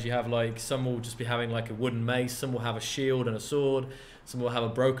combos you have. Like some will just be having like a wooden mace, some will have a shield and a sword, some will have a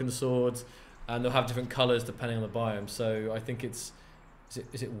broken sword, and they'll have different colours depending on the biome. So I think is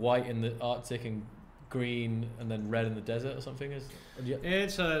it white in the Arctic and green and then red in the desert or something?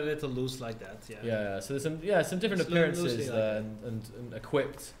 It's a little loose like that, yeah. Yeah, so there's some different It's appearances like there and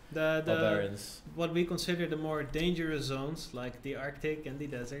equipped barbarians. What we consider the more dangerous zones, like the Arctic and the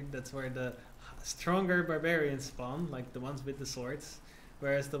desert, that's where the stronger barbarians spawn, like the ones with the swords,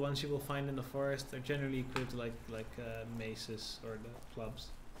 whereas the ones you will find in the forest are generally equipped like maces or the clubs,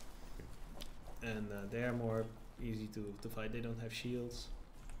 and they are more easy to fight. They don't have shields.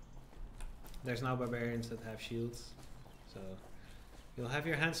 There's now barbarians that have shields, so you'll have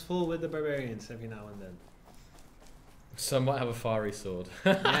your hands full with the barbarians every now and then. Some might have a fiery sword.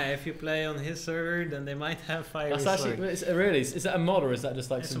 Yeah, if you play on his server, then they might have fiery sword. That's actually, is that a mod or is that just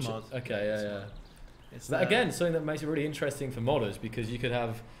like It's some a mod. Okay, yeah. It's But again, something that makes it really interesting for modders because you could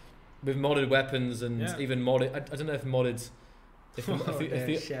have with modded weapons and Yeah. even modded. I don't know if modded.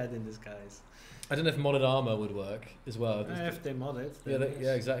 Shed in disguise. I don't know if modded armor would work as well. If they mod it. Yeah, then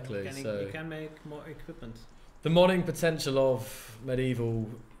yeah, exactly. you can make more equipment. The modding potential of Medieval,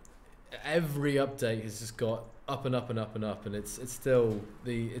 every update has just got up and up and up and up, and it's still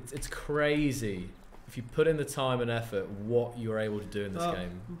it's crazy if you put in the time and effort what you're able to do in this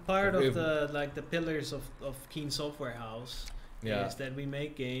game. Part of the pillars of Keen Software House is that we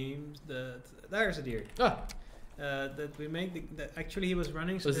make games that there's a deer. That we make actually he was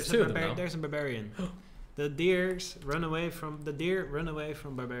running, so there's a barbarian. The deer run away from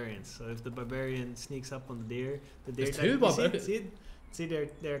barbarians. So if the barbarian sneaks up on the deer there's two barbarians. See,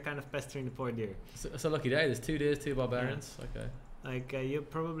 they're kind of pestering the poor deer. It's a lucky day. There's 2 deers, 2 barbarians. Yeah. Okay. Like you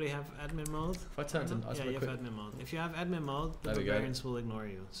probably have admin mode. If I turn to you have admin mode. If you have admin mode, the barbarians will ignore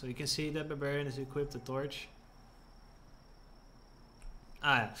you. So you can see that barbarian is equipped a torch.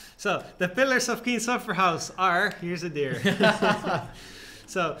 So the pillars of Keen Software House are here's a deer.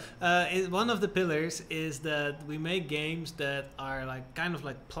 So one of the pillars is that we make games that are like kind of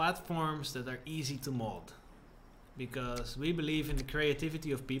like platforms that are easy to mod, because we believe in the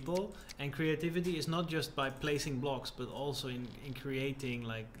creativity of people, and creativity is not just by placing blocks, but also in creating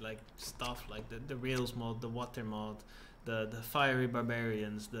like stuff like the rails mod, the water mod, the fiery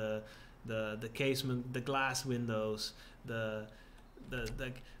barbarians, the casement, the glass windows, the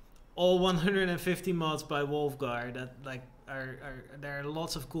all 150 mods by Wolfgar that like are there are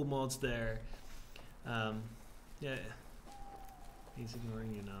lots of cool mods there. Yeah, he's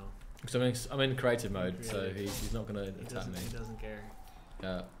ignoring you now. Because I'm in creative mode, so he's not going to attack me. He doesn't care.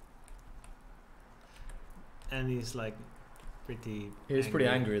 Yeah. And he's like pretty. He's pretty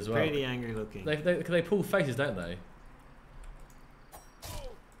angry as well. Pretty angry looking. They pull faces, don't they?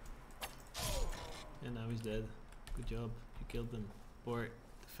 And now he's dead. Good job. You killed them. Poor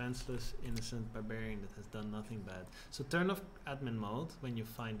defenseless, innocent barbarian that has done nothing bad. So turn off admin mode when you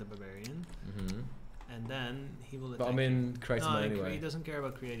find the barbarian. And then he will attack. But I'm in creative mode anyway. He doesn't care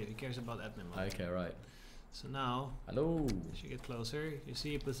about creative, he cares about admin mode. Okay, right. So now, hello. As you get closer, you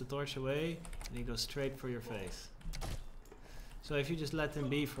see he puts the torch away and he goes straight for your face. So if you just let him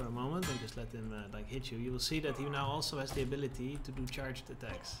be for a moment and just let him like hit you, you will see that he now also has the ability to do charged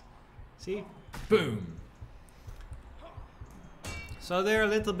attacks. See? Boom! So they're a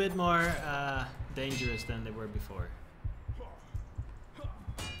little bit more dangerous than they were before.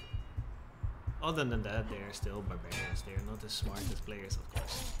 Other than that, they are still barbarians. They are not as smart as players, of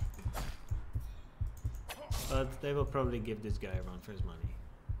course. But they will probably give this guy a run for his money.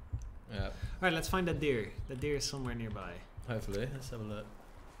 Yeah. Alright, let's find that deer. The deer is somewhere nearby. Hopefully. Let's have a look.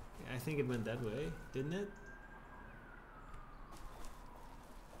 Yeah, I think it went that way, didn't it?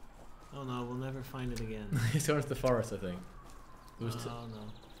 Oh no, we'll never find it again. It's going to the forest, I think. Oh no.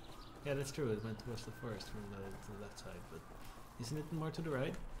 Yeah, that's true. It went towards the forest from the left side, but isn't it more to the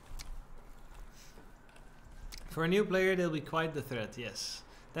right? For a new player, they'll be quite the threat. Yes,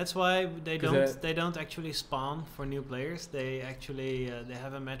 that's why they don't actually spawn for new players. They actually they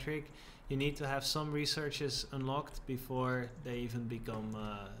have a metric. You need to have some researches unlocked before they even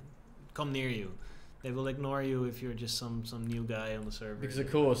come near you. They will ignore you if you're just some new guy on the server. Because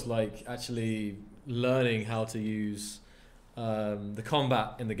of course, like actually learning how to use the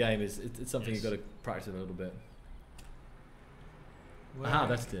combat in the game it's something you've got to practice a little bit. Aha,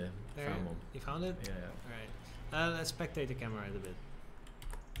 that's deer. Found one. You found it? Yeah. Alright. Let's spectate the camera a bit.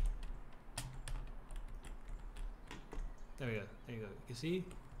 There we go. There you go. You see?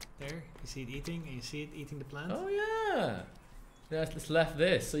 There? You see it eating, and you see it eating the plant? Oh yeah! Yeah, it's left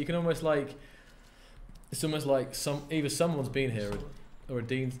this. So you can almost like... It's almost like either someone's been here or a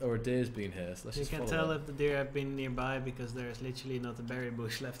deer's been here. So let's you just can tell if the deer have been nearby because there's literally not a berry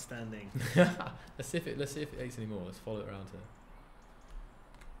bush left standing. Let's see if it eats any more. Let's follow it around here.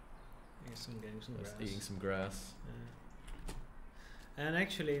 Here's some grass. Eating some grass. And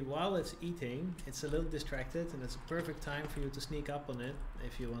actually, while it's eating, it's a little distracted, and it's a perfect time for you to sneak up on it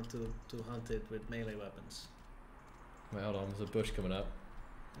if you want to hunt it with melee weapons. Wait, hold on. There's a bush coming up.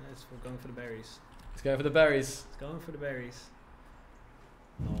 We're going for the berries. It's going for the berries. It's going for the berries.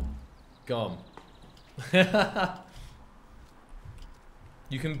 Gone.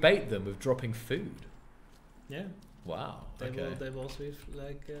 You can bait them with dropping food. Yeah. Wow. They will also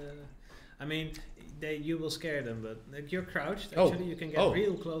like. I mean, you will scare them, but if you're crouched, actually you can get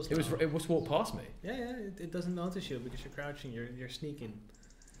real close. It was walked past me. Yeah, it doesn't notice you because you're crouching. You're sneaking.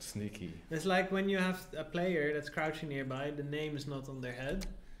 Sneaky. It's like when you have a player that's crouching nearby, the name is not on their head,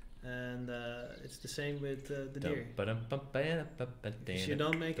 and it's the same with the deer. Because you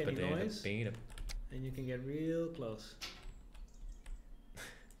don't make any noise, and you can get real close.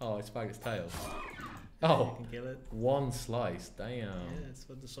 Oh, it's back its tail. You Oh, can kill it. one slice. Damn. Yeah, that's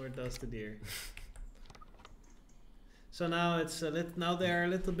what the sword does to deer. So now it's now they're a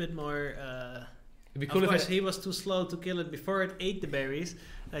little bit more. It'd be Of cool if course, it, he was too slow to kill it before it ate the berries.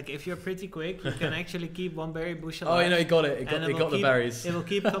 Like if you're pretty quick, you can actually keep one berry bush alive. oh, you know, he got it. And It will got the keep- berries. It will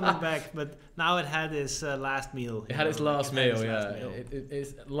keep coming back, but now it had its last meal. It you had its know, last it had meal, its yeah. last meal.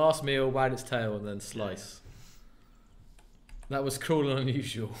 Its last meal, wagged its tail, and then slice. That was cruel and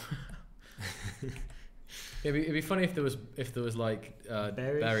unusual. It'd be funny if there was like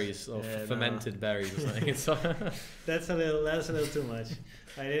berries or Yeah, no. fermented berries or something. That's a little too much.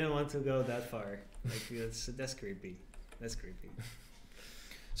 I didn't want to go that far. Like that's creepy. That's creepy.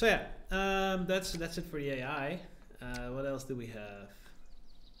 So yeah, that's it for the AI. What else do we have?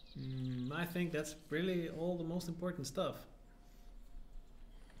 I think that's really all the most important stuff.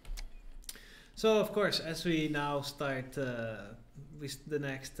 So of course, as we now start, the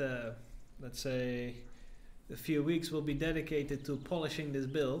next, let's say, a few weeks will be dedicated to polishing this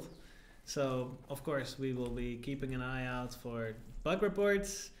build. So of course, we will be keeping an eye out for bug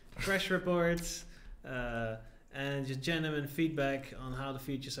reports, crash reports, and just genuine feedback on how the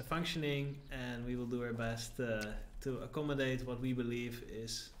features are functioning, and we will do our best to accommodate what we believe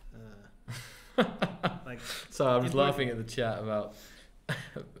is like. So I was important. laughing at the chat about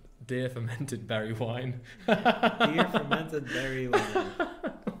deer fermented berry wine. Deer fermented berry wine.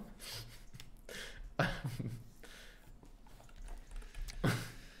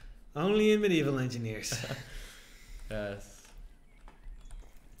 Only in medieval engineers. Yes.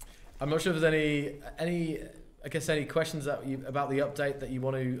 I'm not sure if there's any questions about the update that you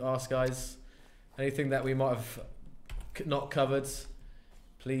want to ask, guys. Anything that we might have not covered,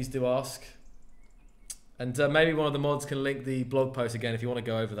 please do ask. And maybe one of the mods can link the blog post again if you want to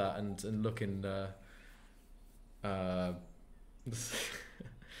go over that and look in. I'm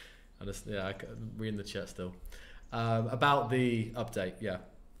reading the chat still about the update. Yeah,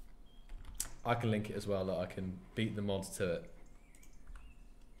 I can link it as well. I can beat the mods to it.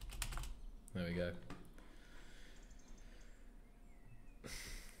 There we go.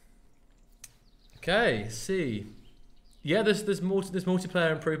 Okay, see. Yeah, there's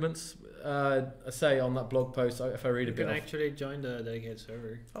multiplayer improvements. I say on that blog post if I read a You bit. can actually join the dedicated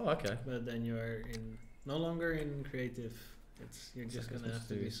server, Oh, okay. but then you're no longer in creative. You're just That's gonna have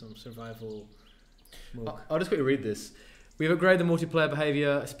to do. be some survival. Mook. I'll just quickly read this. We've upgraded the multiplayer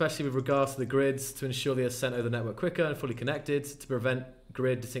behavior, especially with regards to the grids, to ensure they are sent over the network quicker and fully connected to prevent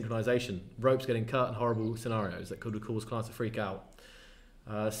grid desynchronization, ropes getting cut, and horrible scenarios that could cause clients to freak out.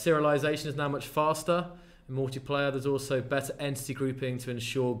 Serialization is now much faster. In multiplayer, there's also better entity grouping to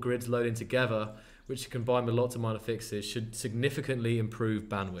ensure grids loading together, which combined with lots of minor fixes should significantly improve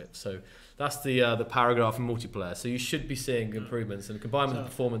bandwidth. So that's the paragraph in multiplayer. So you should be seeing improvements, and combined with the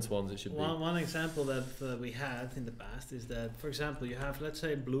performance ones, it should be. One example that we had in the past is that, for example, you have, let's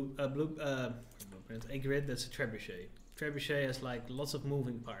say, a grid that's a trebuchet. Trebuchet has like lots of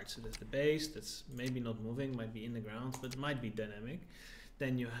moving parts. So there's the base that's maybe not moving, might be in the ground, but it might be dynamic.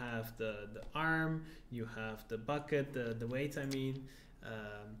 Then you have the arm, you have the bucket, the weight, I mean.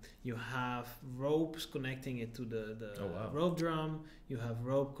 You have ropes connecting it to the rope drum. You have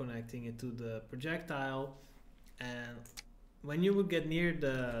rope connecting it to the projectile. And when you would get near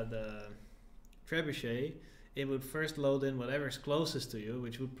the trebuchet, it would first load in whatever's closest to you,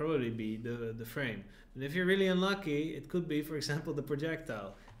 which would probably be the frame. And if you're really unlucky, it could be, for example, the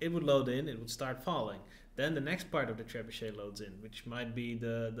projectile. It would load in, it would start falling. Then the next part of the trebuchet loads in, which might be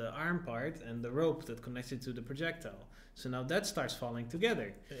the arm part and the rope that connects it to the projectile. So now that starts falling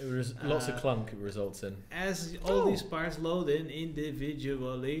together. Lots of clunk it results in. As all these parts load in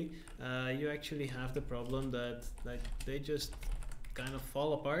individually, you actually have the problem that like they just kind of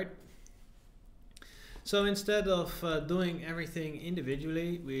fall apart. So instead of doing everything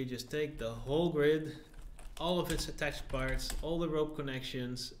individually, we just take the whole grid, all of its attached parts, all the rope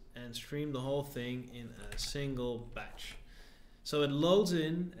connections, and stream the whole thing in a single batch. So it loads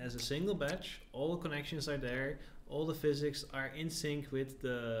in as a single batch, all the connections are there, all the physics are in sync with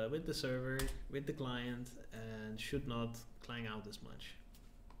the server, with the client, and should not clang out as much.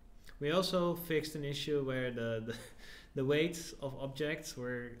 We also fixed an issue where the weights of objects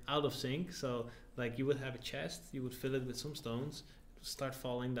were out of sync. So like you would have a chest, you would fill it with some stones, it would start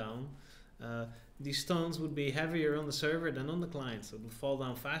falling down. These stones would be heavier on the server than on the client, so it would fall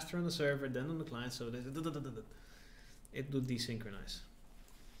down faster on the server than on the client, so it would desynchronize.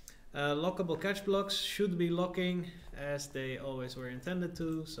 Lockable catch blocks should be locking as they always were intended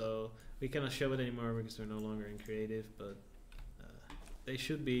to, so we cannot show it anymore because they're no longer in creative, but they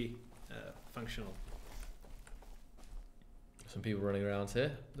should be functional. some people running around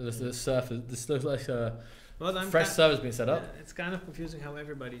here. The surface. This looks like Well, fresh servers being set up. Yeah, it's kind of confusing how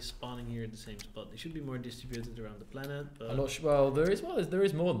everybody's spawning here at the same spot. They should be more distributed around the planet. But I'm not sure. Well, there is more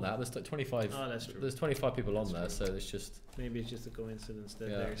than that. There's like 25. Oh, that's true. There's 25 people That's on there, true. so it's just. Maybe it's just a coincidence that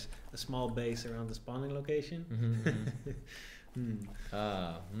Yeah. there's a small base around the spawning location.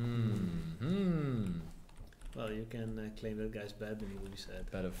 Well, you can claim that guy's bed and he will be sad.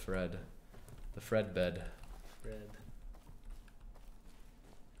 Bed of Fred. The Fred bed. Fred.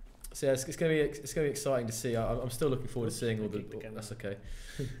 So yeah, it's gonna be exciting to see. I'm still looking forward to seeing all the. That's okay.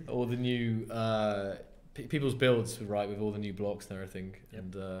 All the new people's builds, right, with all the new blocks and everything,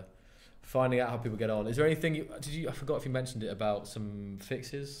 and finding out how people get on. Is there anything? I forgot if you mentioned it about some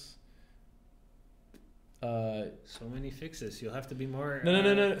fixes. So many fixes. You'll have to be more.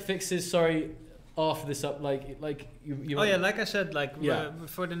 No. Fixes. Sorry. After this up, like you. Oh yeah, like I said, like Yeah.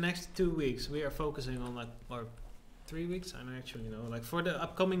 for the next 2 weeks, we are focusing on or 3 weeks. I don't actually know. Like for the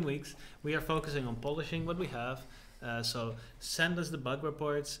upcoming weeks, we are focusing on polishing what we have. So send us the bug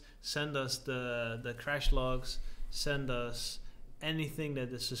reports, send us the crash logs, send us anything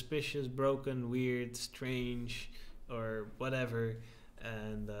that is suspicious, broken, weird, strange, or whatever,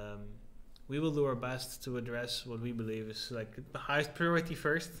 and we will do our best to address what we believe is like the highest priority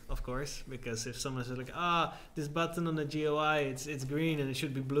first, of course, because if someone says like, this button on the GUI, it's green and it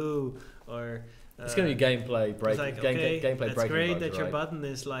should be blue, or it's going to be gameplay break. it's like, gameplay that's breaking great bugs, that your right? button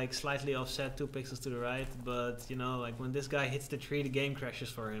is like slightly offset 2 pixels to the right, but you know, like when this guy hits the tree, the game crashes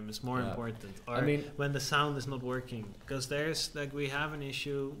for him. It's more important. Or I mean, when the sound is not working, because there's like we have an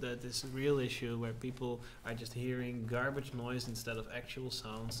issue that is a real issue where people are just hearing garbage noise instead of actual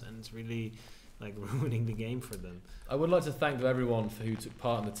sounds, and it's really like ruining the game for them. I would like to thank everyone for who took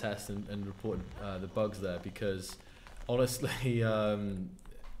part in the test and reported the bugs there, because honestly,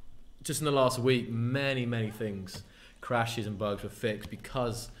 just in the last week, many things, crashes and bugs were fixed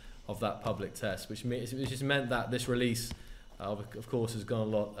because of that public test, which just meant that this release, of course, has gone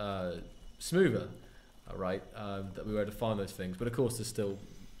a lot smoother, right? That we were able to find those things, but of course, there's still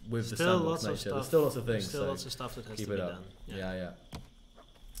with the sandbox nature, there's still lots of things. Still So lots of stuff that has keep to it be up. done. Yeah.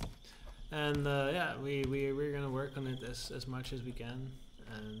 And we're gonna work on it as much as we can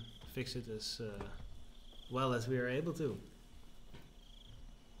and fix it as well as we are able to.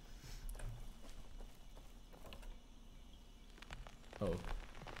 Oh,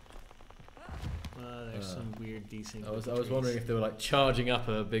 There's some weird desync. I with the was trees. wondering if they were like charging up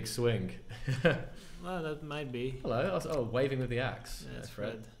a big swing. Well, that might be. Hello. Waving with the axe. Yeah, it's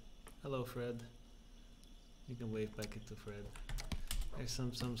Fred. Hello, Fred. You can wave back at to Fred. There's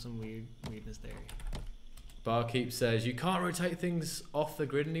some weirdness there. Barkeep says you can't rotate things off the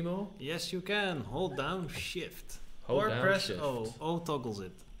grid anymore. Yes, you can. Hold down Shift. Hold or down press Shift. O. O toggles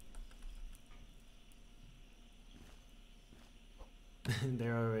it.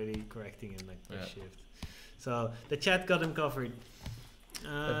 They're already correcting him, like press Shift. So the chat got him covered.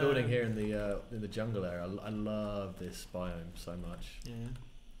 They're building here in the jungle area. I love this biome so much. Yeah.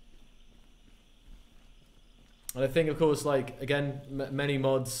 And I think, of course, like again, many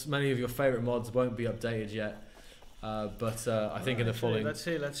of your favorite mods won't be updated yet. But I think in the following.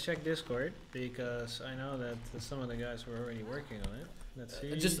 Let's check Discord, because I know that some of the guys were already working on it. Let's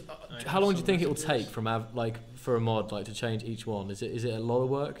see. Just I how have long do you some think it will messages. take from for a mod like to change each one? Is it a lot of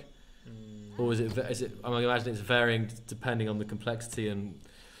work, or is it? I imagine it's varying depending on the complexity and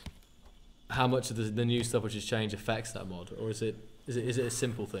how much of the new stuff which has changed affects that mod, or is it a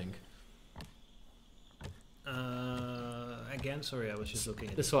simple thing? Again, sorry, I was just looking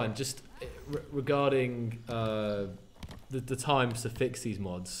at. That's fine. Just regarding the times to fix these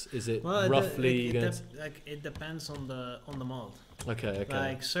mods, is it roughly? It depends on the mod. Okay.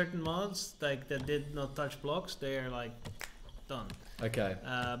 Like certain mods, like that did not touch blocks, they are like done. Okay.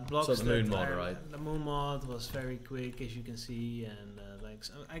 Blocks So the moon that mod, are- right? The moon mod was very quick, as you can see, and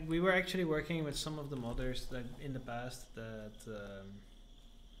we were actually working with some of the modders like in the past that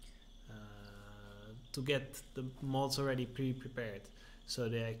to get the mods already pre-prepared. So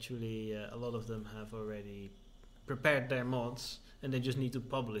they actually a lot of them have already prepared their mods, and they just need to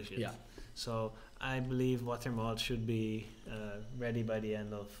publish it. Yeah. So I believe Watermod should be ready by the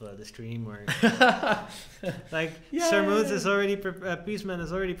end of the stream, or like Sir Moods is already Peaceman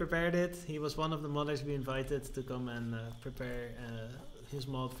has already prepared it. He was one of the modders we invited to come and prepare his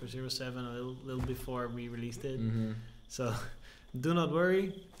mod for 07 a little before we released it. Mm-hmm. So do not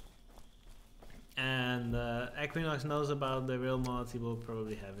worry. And Equinox knows about the real mod. He will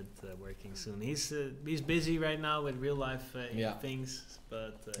probably have it working soon. He's busy right now with real life things,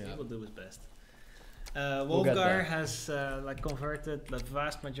 but he will do his best. We'll get there. Wolfgar has converted the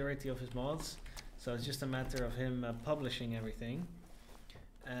vast majority of his mods, So it's just a matter of him publishing everything.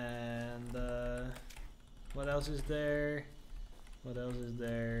 And what else is there? What else is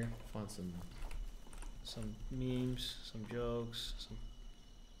there? Find Some memes, some jokes.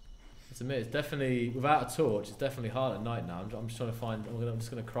 It's definitely, without a torch, it's definitely hard at night now. I'm just trying to find, I'm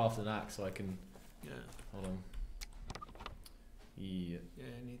just going to craft an axe so I can, hold on. Yeah,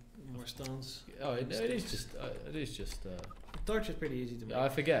 I need more stones. Oh, it is just, The torch is pretty easy to make. I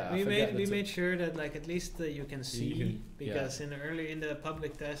forget. We made sure that like at least you can see, because in the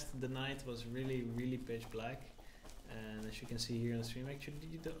public test the night was really pitch black, and as you can see here on the stream, actually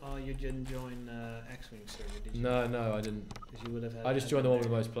you didn't join X-Wing server, did you? No, I didn't. Because you would have had. I just joined the one with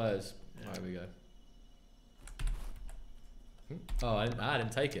the most players. Yeah. There we go. Oh, I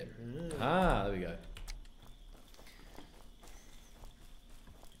didn't take it. There we go.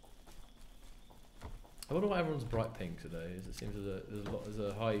 I wonder why everyone's bright pink today. It seems there's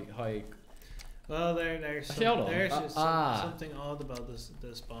a high. Well, there's just something odd about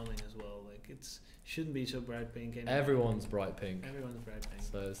the spawning as well. Like shouldn't be so bright pink anymore. Everyone's bright pink. Everyone's bright pink.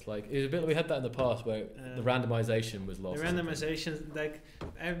 So it's like we had that in the past where the randomization was lost. The randomization, like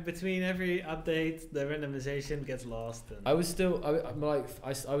between every update, the randomization gets lost. And I would still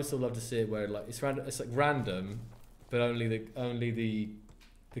love to see it where like it's random. It's like random, but only the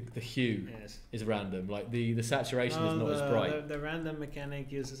hue is random. Like the saturation is not as bright. The random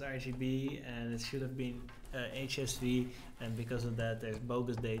mechanic uses RGB, and it should have been HSV, and because of that, there's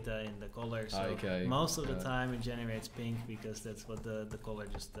bogus data in the color. So most of the time, it generates pink because that's what the color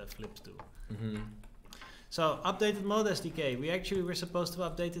just flips to. So updated mode SDK. We were supposed to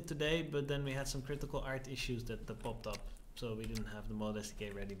update it today, but then we had some critical art issues that popped up, so we didn't have the mode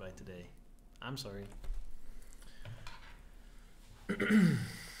SDK ready by today. I'm sorry.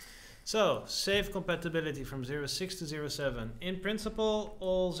 So, save compatibility from 06 to 07. In principle,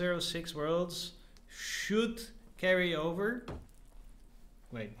 all 06 worlds should carry over.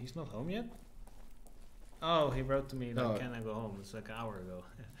 Wait, he's not home yet? Oh, he wrote to me that can I go home? It's like an hour ago.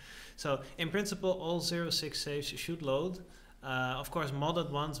 So, in principle, all 06 saves should load. Of course, modded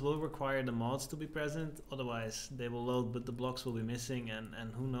ones will require the mods to be present. Otherwise, they will load, but the blocks will be missing,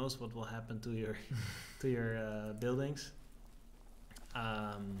 and who knows what will happen to your to your buildings.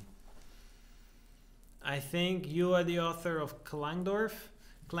 I think you are the author of Klangdorf.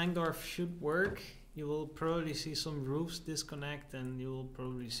 Klangdorf should work. You will probably see some roofs disconnect, and you will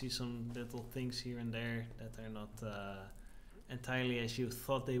probably see some little things here and there that are not entirely as you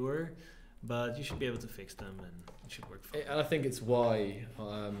thought they were, but you should be able to fix them, and it should work fine. And I think it's why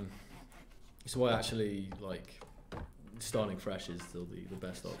actually like starting fresh is still the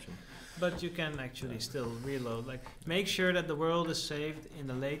best option. But you can actually still reload. Like, make sure that the world is saved in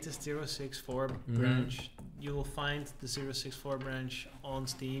the latest 064 branch. You will find the 064 branch on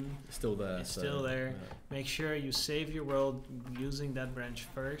Steam. It's still there. It's still there. Yeah. Make sure you save your world using that branch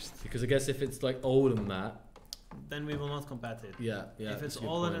first. Because I guess if it's like older than that, then we will not compat it. Yeah. If it's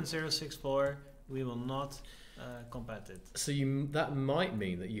older than 064, we will not compat it. So that might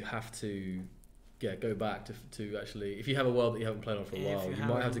mean that you have to go back to actually, if you have a world that you haven't played on for a while, you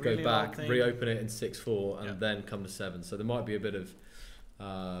might have to go back, reopen it in 6.4, and then come to 7. So there might be a bit of,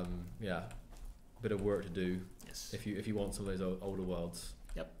 bit of work to do. Yes. If you want some of those older worlds.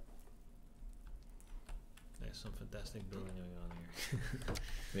 Yep. There's some fantastic brewing going on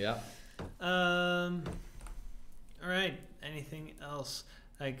here. Yeah. All right. Anything else?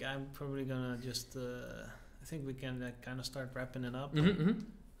 Like, I'm probably gonna just. I think we can kind of start wrapping it up.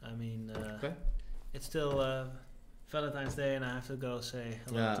 I mean. Okay. It's still Valentine's Day, and I have to go say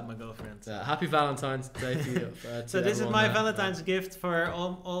hello to my girlfriend. Yeah, happy Valentine's Day to you. So this is my Valentine's gift for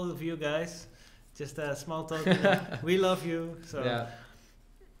all of you guys. Just a small token. We love you. So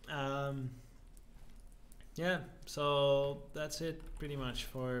so that's it pretty much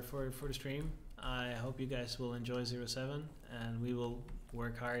for the stream. I hope you guys will enjoy 07, and we will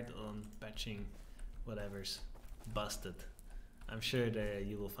work hard on patching whatever's busted. I'm sure there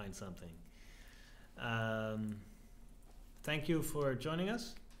you will find something. Thank you for joining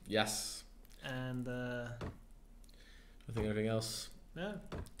us. Yes. And I think everything else. Yeah.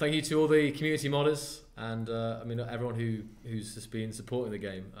 Thank you to all the community modders, and I mean everyone who's just been supporting the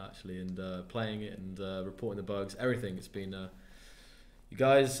game actually, and playing it, and reporting the bugs. Everything. It's been you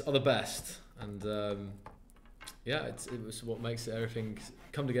guys are the best, and it was what makes everything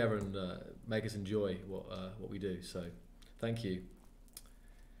come together and make us enjoy what we do. So thank you.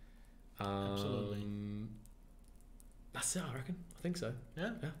 Absolutely. That's it, I reckon. I think so.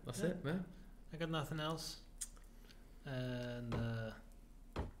 Yeah. Yeah, that's it. Yeah. I got nothing else. And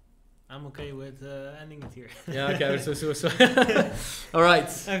I'm I'm okay with ending it here. Yeah, okay. So. All right.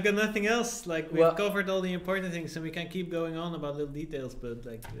 I've got nothing else. Like we've covered all the important things, and we can keep going on about little details. But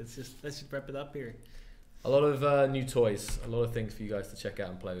like, let's just wrap it up here. A lot of new toys, a lot of things for you guys to check out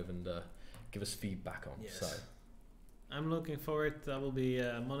and play with, and give us feedback on. Yes. So I'm looking forward. I will be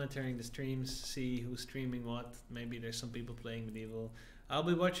monitoring the streams, see who's streaming what. Maybe there's some people playing medieval. I'll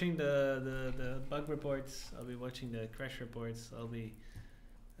be watching the bug reports. I'll be watching the crash reports. I'll be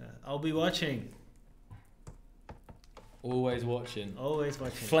watching. Always watching. Always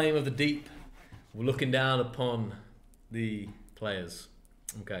watching. Flame of the deep. We're looking down upon the players.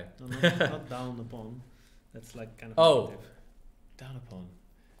 Okay. No, not down upon. That's like kind of. Oh. Negative. Down upon.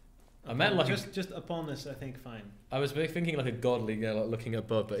 I meant like just upon is I think fine. I was thinking like a godly, like looking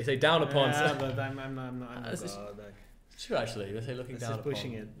above, but you say down upon. Yeah, but I'm not god. Like, sure, actually, let's say looking down upon.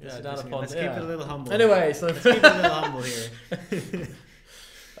 Pushing it. Yeah, down upon. Let's keep it a little humble. Anyway, so let's keep it a little humble here.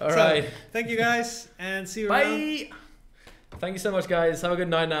 All right. Thank you guys, and see you around. Bye. Thank you so much, guys. Have a good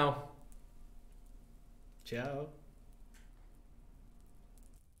night now. Ciao.